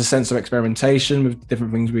 it's a sense of experimentation with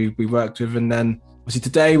different things we worked with. And then obviously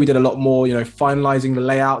today we did a lot more, finalizing the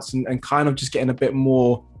layouts and kind of just getting a bit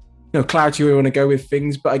more, clarity where we want to go with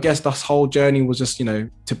things. But I guess this whole journey was just, to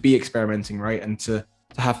be experimenting, right? And to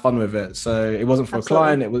have fun with it. So it wasn't for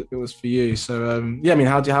Absolutely. A client, it was for you. So yeah, I mean,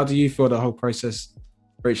 how do you feel the whole process,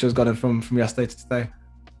 Racheal's gone from yesterday to today?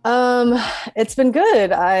 It's been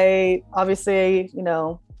good. I obviously,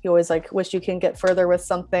 you always wish you can get further with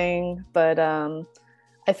something, but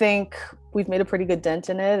I think we've made a pretty good dent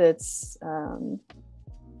in it. It's all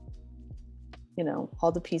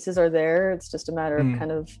the pieces are there. It's just a matter of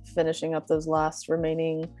kind of finishing up those last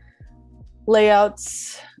remaining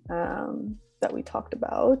layouts that we talked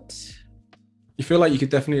about. You feel like you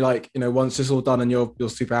could definitely once it's all done and you're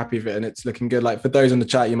super happy with it and it's looking good, for those in the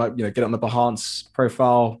chat, you might get on the Behance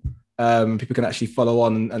profile. People can actually follow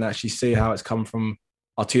on and actually see how it's come from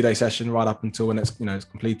our 2-day session right up until when it's it's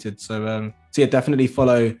completed. So yeah, definitely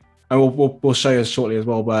follow, and we'll show you shortly as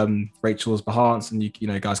well Racheal's Behance, and you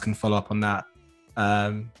guys can follow up on that.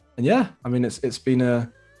 And yeah, I mean it's been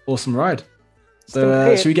a awesome ride.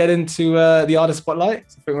 So should we get into the artist spotlight?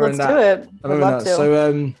 I think Let's do it. I'd love to.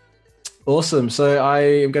 So awesome. So I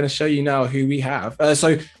am going to show you now who we have.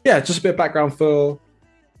 So yeah, just a bit of background for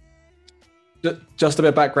those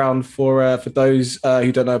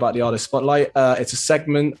who don't know about the artist spotlight. It's a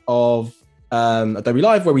segment of Adobe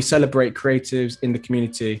Live where we celebrate creatives in the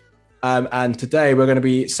community. And today we're going to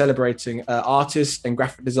be celebrating artist and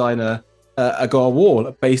graphic designer Agar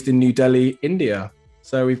Wall, based in New Delhi, India.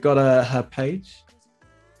 So we've got her page,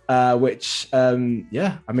 which, I mean,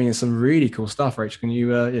 it's some really cool stuff, Rach. Can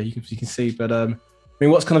you, you can see, but I mean,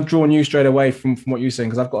 what's kind of drawn you straight away from what you're saying?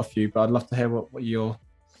 Because I've got a few, but I'd love to hear what have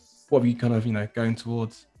you kind of, going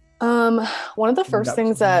towards? One of the first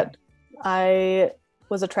things that I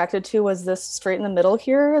was attracted to was this straight in the middle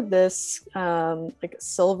here, this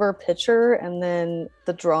silver picture, and then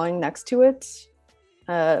the drawing next to it,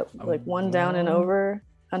 one down and over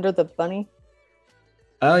under the bunny.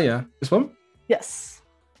 Oh yeah, this one? Yes.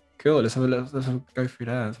 Cool. Let's have a go through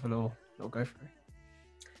there. Let's have a little go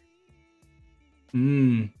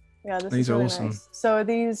through. Yeah, this these is really are awesome. Nice. So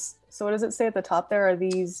what does it say at the top there? Are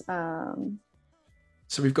these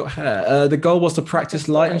So we've got here. The goal was to practice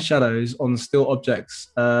light and shadows on still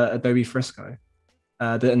objects, Adobe Fresco,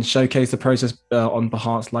 and showcase the process on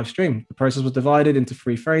Behance live stream. The process was divided into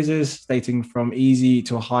 3 phases, stating from easy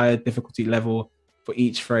to a higher difficulty level for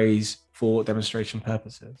each phrase for demonstration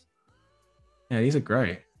purposes. Yeah, these are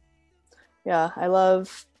great. Yeah, I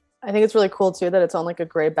think it's really cool too that it's on a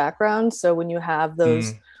gray background. So when you have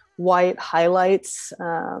those white highlights,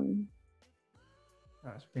 that's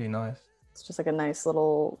really nice. It's just a nice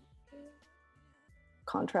little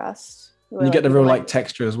contrast. Really you get the real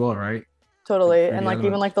texture as well, right? Totally. And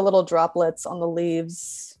even the little droplets on the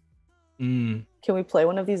leaves. Can we play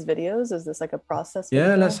one of these videos? Is this a process video?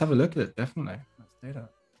 Yeah, let's have a look at it. Definitely. Let's do that.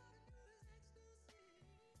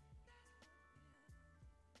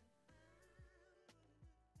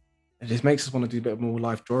 It just makes us want to do a bit more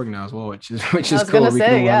live drawing now as well, which is cool. I was gonna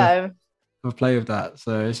say, yeah. We'll play with that.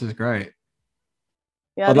 So this is great.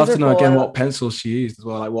 Yeah, I'd love to know again what pencils she used as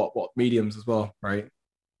well, what mediums as well, right?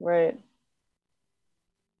 Right.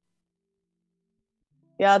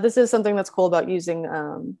 Yeah, this is something that's cool about using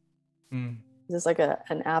this is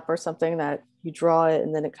an app or something that you draw it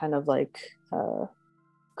and then it kind of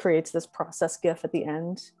creates this process GIF at the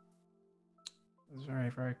end. It's very,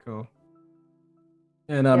 very cool.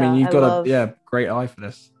 Yeah, no, I mean, you've got a great eye for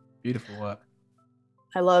this. Beautiful work.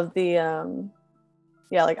 I love the, I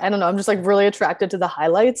don't know, I'm just really attracted to the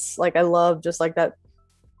highlights. I love just that,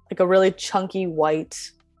 a really chunky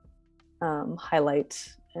white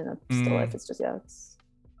highlight in a still life. It's just, it's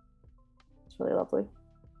really lovely.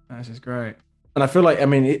 This is great. And I feel I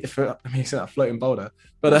mean, it's a floating boulder,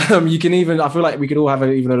 but you can even, I feel like we could all have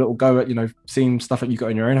even a little go at, seeing stuff that you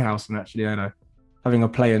got in your own house and actually, having a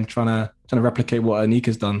play and trying to replicate what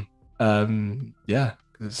Anika's done.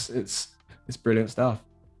 Because it's brilliant stuff.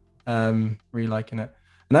 Really liking it.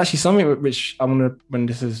 And actually something which I'm gonna, when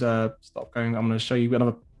this is stop going, I'm gonna show you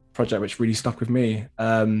another project which really stuck with me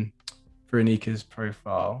for Anika's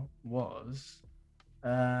profile was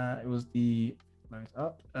it was the load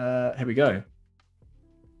up. Here we go.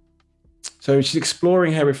 So she's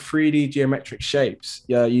exploring here with 3D geometric shapes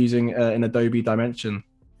using an Adobe Dimension.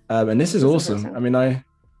 And this is awesome. I mean,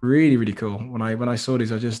 really, really cool. When I saw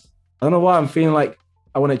these, I don't know why I'm feeling like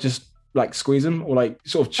I want to just like squeeze them or like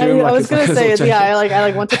sort of chew them? I Like was it's like gonna a sort say, of yeah, gentle... I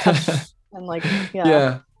like want to touch and like, yeah,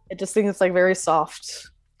 Yeah, I just think it's like very soft.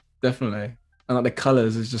 definitely. And like the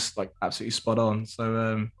colors is just like absolutely spot on. So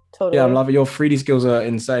yeah, I'm Totally. loving your 3D skills are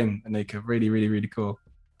insane, and they could really, really, really cool.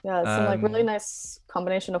 Yeah, it's some like really Um, nice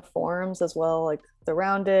combination of forms as well, like the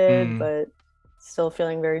rounded, mm, but still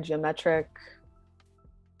feeling very geometric.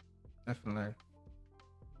 definitely.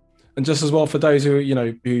 And just as well for those who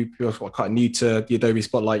who are quite new to the Adobe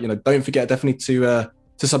Spotlight, don't forget definitely to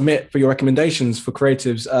submit for your recommendations for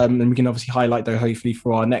creatives, and we can obviously highlight those hopefully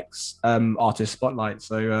for our next artist spotlight.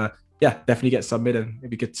 So yeah, definitely get submitted. It'd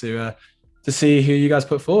be good to see who you guys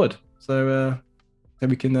put forward. So then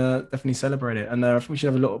we can definitely celebrate it. And I think we should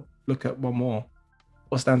have a little look at one more.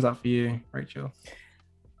 What stands out for you, Racheal?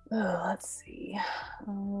 Oh, let's see.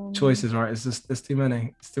 Choices, right? It's just there's too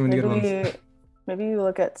many. It's too many good ones. Maybe you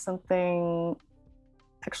look at something.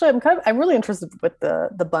 Actually, I'm really interested with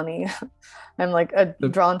the bunny. I'm like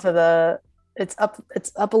drawn to it's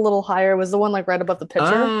up a little higher. Was the one like right above the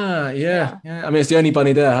picture? Yeah. I mean, it's the only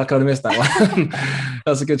bunny there. How could I miss that one?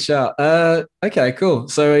 That's a good shout. Okay, cool.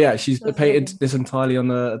 So yeah, she's painted this entirely on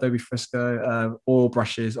the Adobe Fresco, oil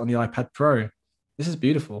brushes on the iPad Pro. This is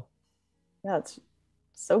beautiful. Yeah, it's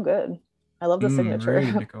so good. I love the signature.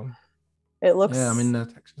 Really, really cool. It looks. Yeah, I mean the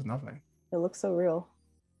texture's lovely. It looks so real.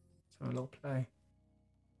 So a little play.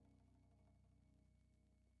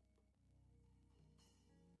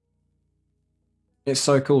 It's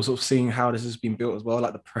so cool, sort of seeing how this has been built as well.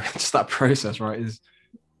 Like just that process, right,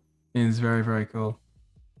 is very, very cool.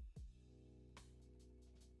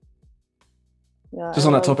 Yeah. Just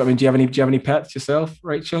on that topic, I mean, do you have any pets yourself,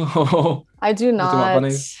 Racheal? I do not.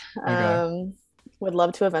 Bunnies? Okay. Would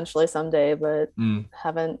love to eventually someday, but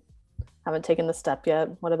haven't taken the step yet.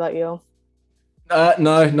 What about you?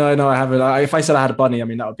 No, I haven't. If I said I had a bunny, I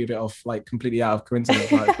mean that would be a bit of like completely out of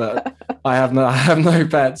coincidence, right? But I have no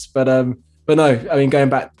pets. But no, I mean going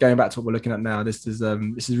back to what we're looking at now, this is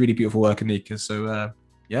really beautiful work, Anika. So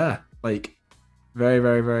yeah, like very,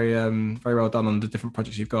 very, very very well done on the different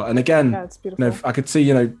projects you've got. And again, yeah, it's beautiful. I could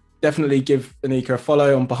see, definitely give Anika a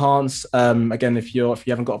follow on Behance. Again, if you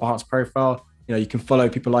haven't got a Behance profile, you can follow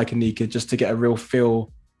people like Anika just to get a real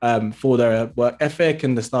feel for their work ethic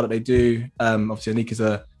and the style that they do. Obviously, Anika's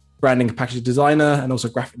a branding and packaging designer and also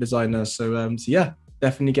graphic designer. So yeah,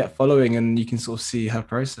 definitely get following and you can sort of see her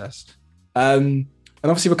process. And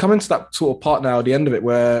obviously, we're coming to that sort of part now at the end of it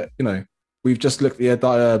where, we've just looked at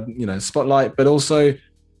the spotlight, but also,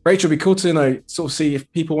 Racheal, it'd be cool to, sort of see if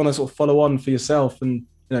people want to sort of follow on for yourself and,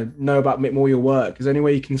 know about a bit more your work. Is there any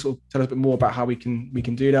way you can sort of tell us a bit more about how we can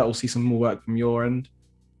do that or see some more work from your end?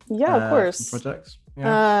 Yeah, of course. Projects.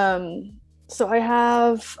 Yeah. So I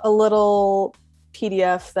have a little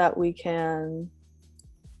PDF that we can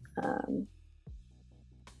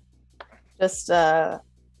so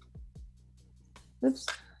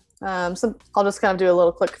I'll just kind of do a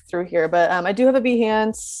little click through here, but I do have a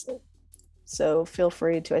Behance, so feel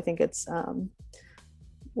free to, I think it's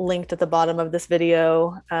linked at the bottom of this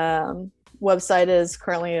video. Website is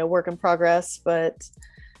currently a work in progress, but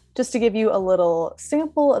just to give you a little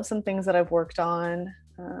sample of some things that I've worked on.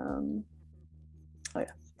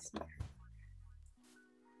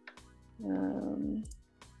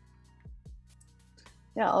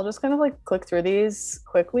 Yeah, I'll just kind of like click through these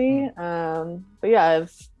quickly. But yeah,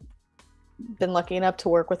 I've been lucky enough to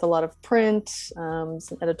work with a lot of print, some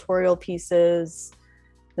editorial pieces.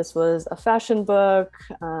 This was a fashion book.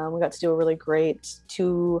 We got to do a really great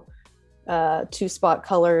two spot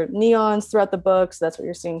color neons throughout the book. So that's what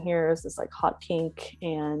you're seeing here is this like hot pink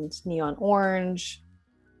and neon orange.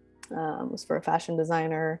 It was for a fashion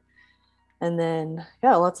designer. And then,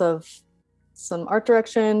 yeah, lots of some art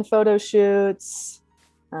direction, photo shoots.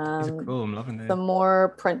 These are cool. I'm loving it. Some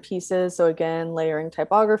more print pieces. So again, layering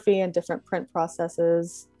typography and different print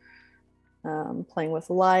processes, playing with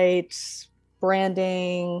light,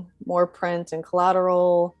 branding, more print and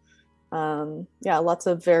collateral. Yeah, lots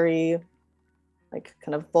of very like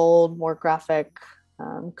kind of bold, more graphic,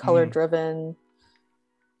 color driven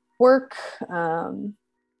work.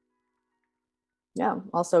 Yeah,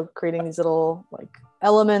 also creating these little like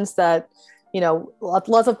elements that,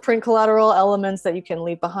 lots of print collateral elements that you can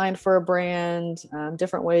leave behind for a brand,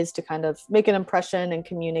 different ways to kind of make an impression and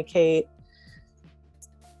communicate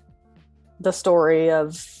the story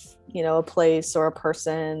of, a place or a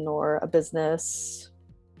person or a business.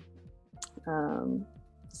 Some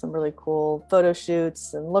really cool photo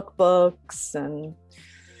shoots and lookbooks and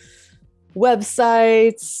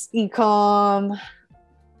websites, e-com.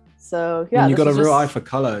 So yeah, you got a real eye for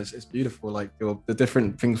colors. It's beautiful. Like the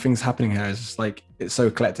different things happening here is just like it's so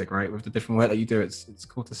eclectic, right? With the different work that you do, it's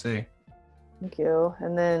cool to see. Thank you.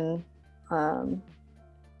 And then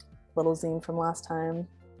little zine from last time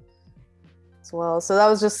as well. So that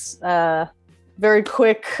was just a very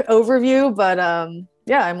quick overview, but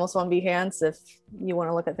yeah, I'm also on Behance if you want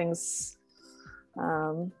to look at things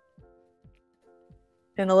in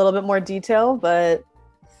a little bit more detail, but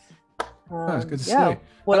That's good to see.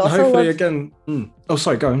 What and also hopefully again, oh,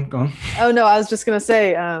 sorry, go on. Oh no, I was just going to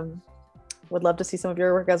say, would love to see some of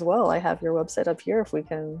your work as well. I have your website up here if we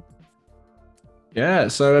can. Yeah,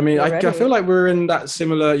 so I mean, I feel like we're in that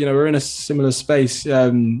similar, we're in a similar space,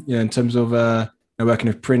 in terms of working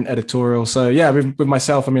with print editorial. So yeah, with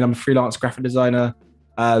myself, I mean, I'm a freelance graphic designer.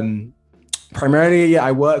 Primarily,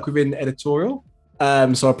 I work within editorial.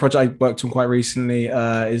 So a project I worked on quite recently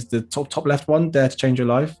is the top left one, Dare to Change Your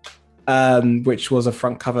Life, which was a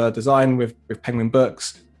front cover design with Penguin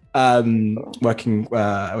Books, working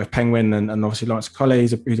with Penguin and obviously Lawrence Colley,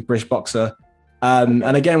 who's a British boxer. And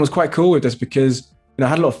again, it was quite cool with this because I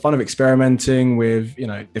had a lot of fun of experimenting with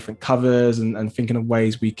different covers and thinking of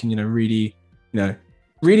ways we can really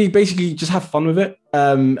basically just have fun with it,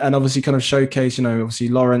 and obviously kind of showcase obviously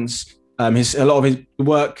Lawrence, a lot of his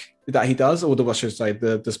work that he does, or I should say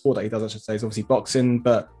the sport that he does, I should say, is obviously boxing,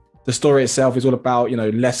 but the story itself is all about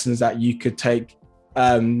lessons that you could take,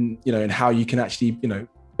 and how you can actually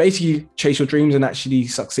basically chase your dreams and actually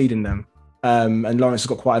succeed in them. And Lawrence has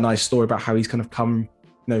got quite a nice story about how he's kind of come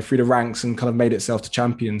through the ranks and kind of made itself to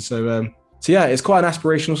champion. So yeah, it's quite an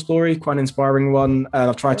aspirational story, quite an inspiring one, and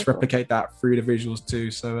I've tried to replicate that through the visuals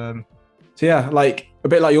too. So yeah, like a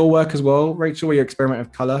bit like your work as well, Racheal, where you experiment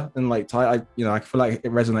with color and like I feel like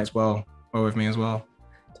it resonates well with me as well.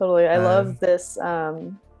 Totally, I love this.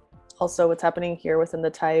 Also, what's happening here within the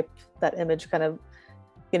type, that image kind of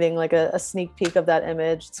getting like a sneak peek of that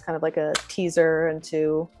image. It's kind of like a teaser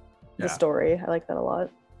into the story. I like that a lot.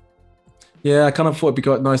 Yeah, I kind of thought it'd be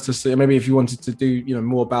quite nice to see, maybe if you wanted to do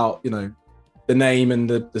more about the name and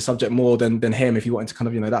the subject more than him, if you wanted to kind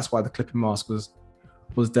of that's why the clipping mask was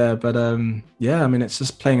there. But yeah, I mean, it's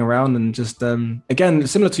just playing around and just again,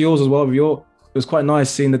 similar to yours as well. It was quite nice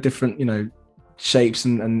seeing the different shapes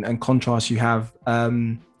and contrasts you have,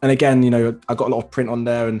 and again, I got a lot of print on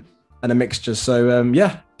there and a mixture. So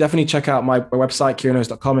yeah, definitely check out my website,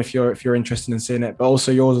 kieranose.com, if you're interested in seeing it, but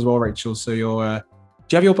also yours as well, Racheal. So your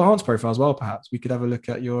do you have your Behance profile as well? Perhaps we could have a look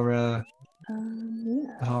at your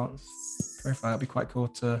Behance profile. That'd be quite cool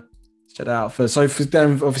to check that out. So for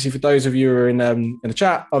them, obviously, for those of you who are in the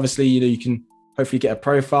chat, obviously you can hopefully get a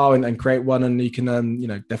profile and create one, and you can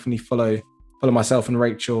definitely follow myself and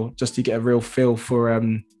Racheal just to get a real feel for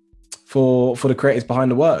the creators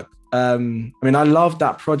behind the work. I mean, I love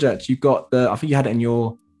that project. You've got I think you had it in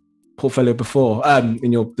your portfolio before,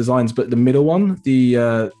 in your designs, but the middle one,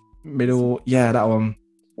 that one.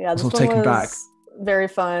 Yeah, this one was very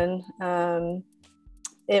fun.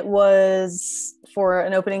 It was for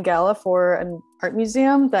an opening gala for an art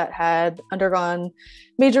museum that had undergone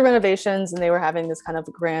major renovations, and they were having this kind of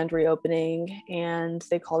grand reopening, and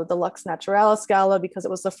they called it the Lux Naturalis Gala because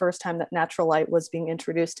it was the first time that natural light was being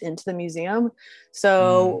introduced into the museum.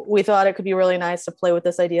 So we thought it could be really nice to play with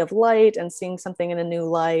this idea of light and seeing something in a new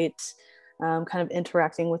light, kind of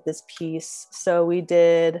interacting with this piece. So we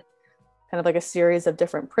did kind of like a series of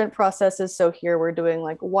different print processes. So here we're doing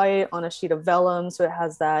like white on a sheet of vellum, so it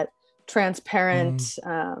has that transparent,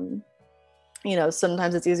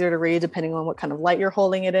 sometimes it's easier to read depending on what kind of light you're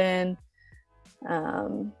holding it in.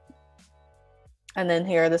 And then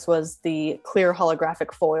here, this was the clear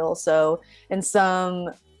holographic foil. So in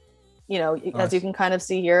some, nice. As you can kind of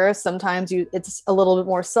see here, sometimes it's a little bit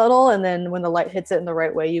more subtle, and then when the light hits it in the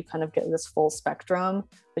right way, you kind of get this full spectrum,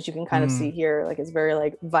 which you can kind of see here. Like, it's very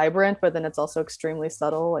like vibrant, but then it's also extremely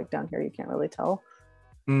subtle. Like down here, you can't really tell.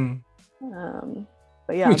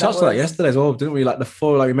 But yeah, we touched on that yesterday as well, didn't we? Like the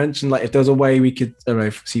foil, like we mentioned, like if there was a way we could, I don't know,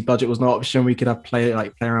 if budget was an option, we could have play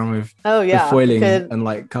around with with foiling and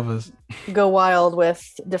like covers. Go wild with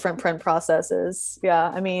different print processes. Yeah,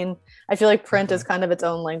 I mean, I feel like print is kind of its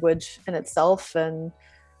own language in itself, and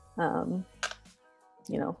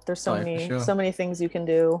there's so many things you can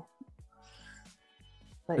do.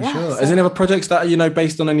 But for sure. Is there any other projects that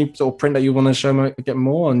based on any sort of print that you want to show get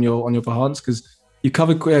more on your Behance? Because you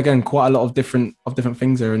covered again quite a lot of different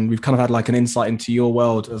things there, and we've kind of had like an insight into your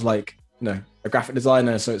world as like a graphic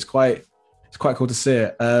designer. So it's quite cool to see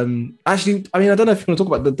it. Actually, I mean, I don't know if you want to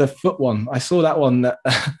talk about the foot one. I saw that one. That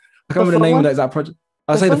I can't remember the name of that project.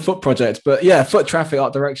 I say the foot project, but yeah, foot traffic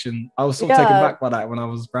art direction. I was sort of taken back by that when I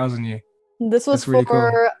was browsing you. This was really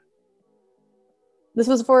cool. This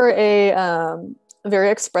was for a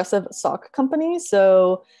very expressive sock company.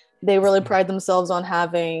 So they really pride themselves on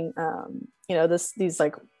having these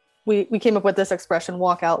like we came up with this expression,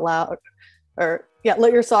 walk out loud, or yeah,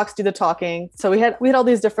 let your socks do the talking. So we had all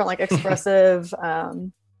these different like expressive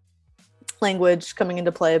language coming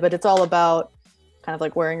into play, but it's all about kind of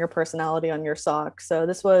like wearing your personality on your sock. So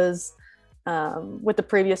this was with the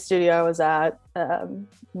previous studio I was at,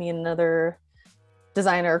 me and another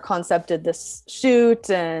designer concepted this shoot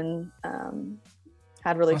and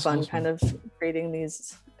had really fun awesome. Kind of creating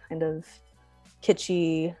these kind of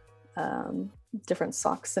kitschy different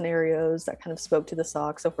sock scenarios that kind of spoke to the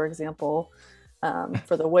sock. So for example,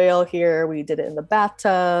 for the whale here, we did it in the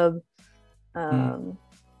bathtub.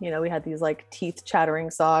 You know, we had these like teeth chattering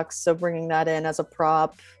socks, so bringing that in as a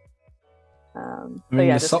prop. I mean,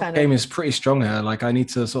 the sock game is pretty strong here. Like, I need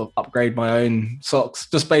to sort of upgrade my own socks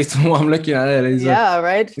just based on what I'm looking at.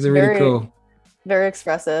 Right. These are really cool. Very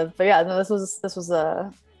expressive. But yeah, no, this was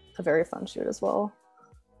a very fun shoot as well.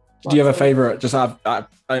 Do you have a favorite? Just out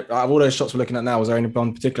of all those shots we're looking at now, was there any one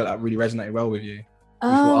in particular that really resonated well with you?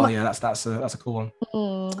 Thought, oh yeah, that's a cool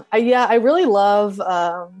one.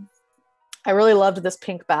 I really loved this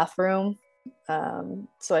pink bathroom.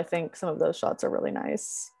 So I think some of those shots are really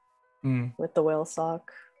nice with the whale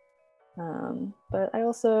sock. But I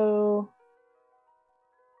also,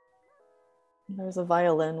 there's a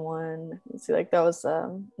violin one. Let's see, like that was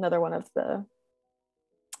another one of the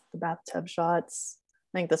bathtub shots.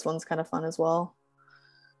 I think this one's kind of fun as well.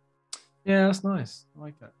 Yeah, that's nice. I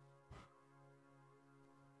like that.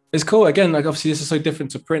 It's cool. Again, like obviously this is so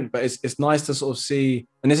different to print, but it's nice to sort of see,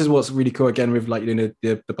 and this is what's really cool again with like, you know,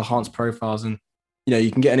 the Behance profiles, and you know,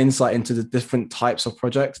 you can get an insight into the different types of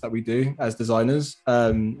projects that we do as designers.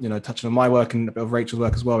 You know, touching on my work and a bit of Racheal's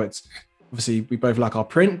work as well. It's obviously we both like our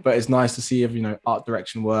print, but it's nice to see, you know, art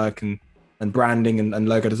direction work and branding and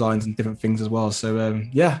logo designs and different things as well. So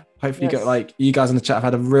yeah, hopefully you get like you guys in the chat have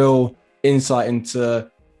had a real insight into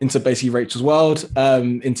basically Racheal's world,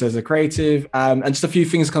 into the creative, and just a few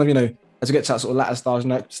things kind of, you know, as we get to that sort of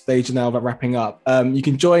latter stage now about wrapping up. You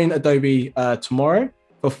can join Adobe tomorrow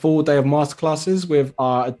for a full day of masterclasses with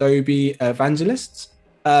our Adobe evangelists.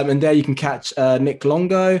 And there you can catch Nick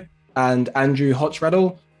Longo and Andrew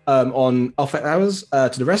Hochradel on office hours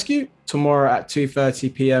to the rescue tomorrow at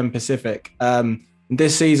 2:30 p.m. Pacific.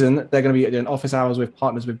 This season, they're going to be doing office hours with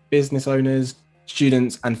partners with business owners,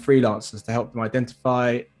 students and freelancers to help them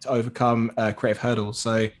identify, to overcome creative hurdles.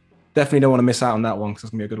 So definitely don't want to miss out on that one because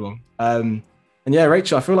it's gonna be a good one. And yeah,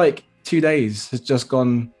 Racheal, I feel like 2 days has just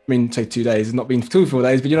gone, I mean, say 2 days, it's not been 2 full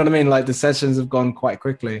days, but you know what I mean? Like the sessions have gone quite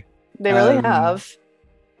quickly. They really have.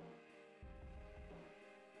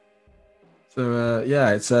 So yeah,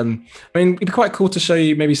 it's I mean, it'd be quite cool to show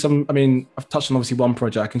you maybe some, I mean, I've touched on obviously one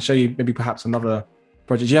project. I can show you maybe perhaps another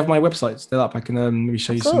project. Do you have my website still up? I can maybe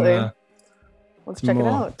show Absolutely. you some let's check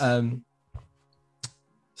more. It out.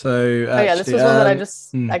 So yeah, this was one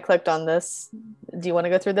that I clicked on this. Do you want to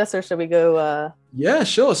go through this, or should we go? Yeah,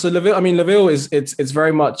 sure. So Laville is it's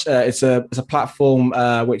very much it's a platform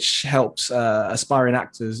which helps aspiring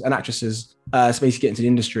actors and actresses basically get into the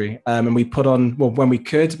industry. And we put on, well, when we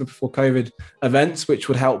could before COVID, events which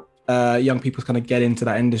would help young people kind of get into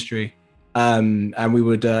that industry. And we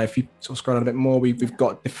would, if you sort of scroll on a bit more, we've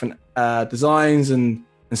got different designs and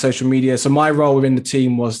social media. So my role within the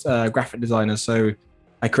team was graphic designer. So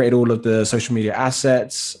I created all of the social media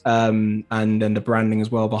assets and then the branding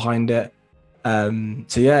as well behind it.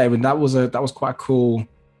 So yeah, that was quite a cool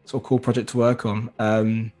project to work on.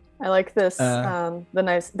 I like this,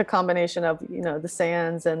 the combination of, you know, the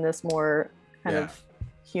sands and this more kind of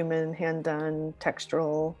human hand done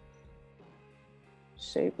textural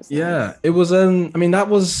shape. Yeah, nice. It was I mean, that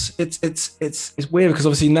was it's weird because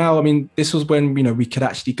obviously now, I mean, this was when, you know, we could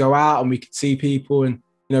actually go out and we could see people and,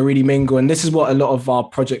 you know, really mingle. And this is what a lot of our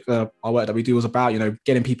project, our work that we do was about, you know,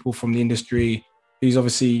 getting people from the industry who's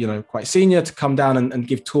obviously, you know, quite senior to come down and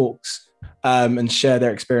give talks and share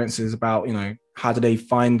their experiences about, you know, how do they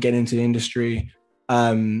find getting into the industry.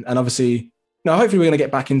 And obviously, no, hopefully we're going to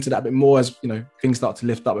get back into that a bit more as, you know, things start to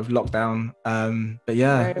lift up with lockdown. But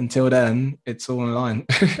yeah, right. Until then, it's all online.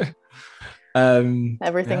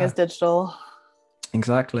 Everything is digital.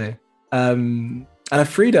 Exactly. And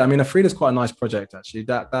Afrida's quite a nice project, actually.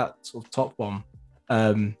 That sort of top one.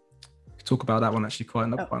 We could talk about that one, actually, quite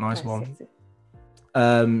a nice one.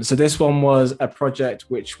 So this one was a project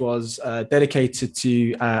which was dedicated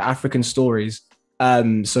to African stories.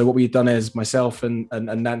 So what we've done is myself and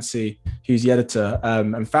Nancy, who's the editor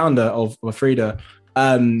and founder of Afrida,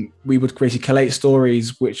 we would basically collate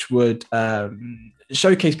stories which would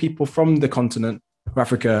showcase people from the continent of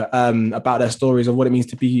Africa about their stories of what it means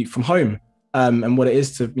to be from home and what it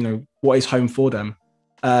is to, you know, what is home for them.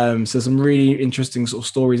 So some really interesting sort of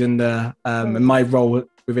stories in there. And my role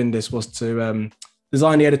within this was to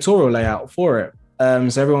design the editorial layout for it.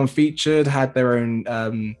 So everyone featured had their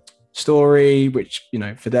own story, which, you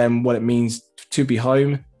know, for them, what it means to be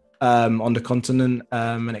home on the continent,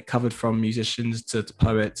 and it covered from musicians to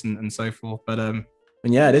poets and so forth. But and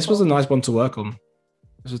yeah, this was a nice one to work on.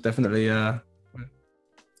 This was definitely a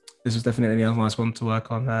nice one to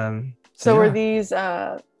work on. So were these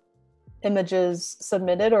images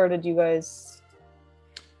submitted, or did you guys?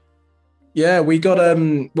 Yeah, we got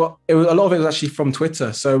well, a lot of it was actually from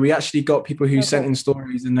Twitter. So we actually got people who sent in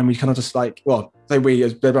stories, and then we kind of just like, well, say we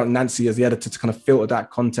as Nancy as the editor to kind of filter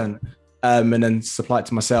that content, and then supply it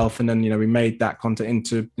to myself, and then, you know, we made that content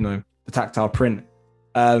into, you know, the tactile print.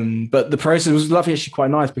 But the process was actually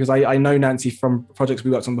quite nice because I know Nancy from projects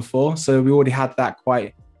we worked on before, so we already had that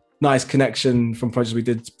quite nice connection from projects we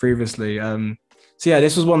did previously. So yeah,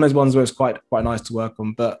 this was one of those ones where it's quite nice to work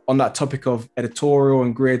on. But on that topic of editorial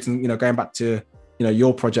and grids, and, you know, going back to, you know,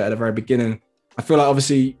 your project at the very beginning, I feel like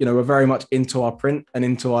obviously, you know, we're very much into our print and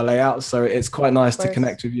into our layout, so it's quite nice to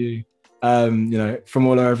connect with you, you know, from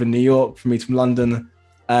all over New York, from me from London,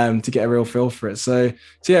 to get a real feel for it. So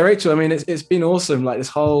yeah, Racheal, I mean, it's been awesome, like this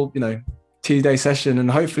whole, you know, 2-day session,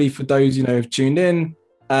 and hopefully for those, you know, who've tuned in,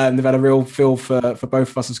 they've had a real feel for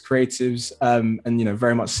both of us as creatives, and, you know,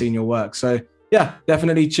 very much seen your work. So yeah,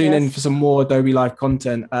 definitely tune in for some more Adobe Live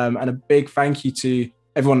content. And a big thank you to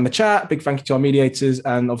everyone in the chat, big thank you to our mediators,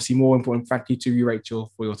 and obviously more important, thank you to you,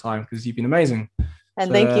 Racheal, for your time, because you've been amazing. And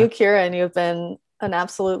so, thank you, Kieran. You've been an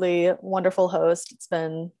absolutely wonderful host. It's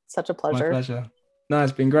been such a pleasure. My pleasure. No,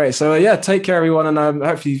 it's been great. So yeah, take care, everyone, and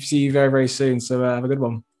hopefully see you very, very soon. So have a good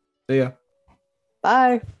one. See ya.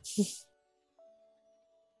 Bye.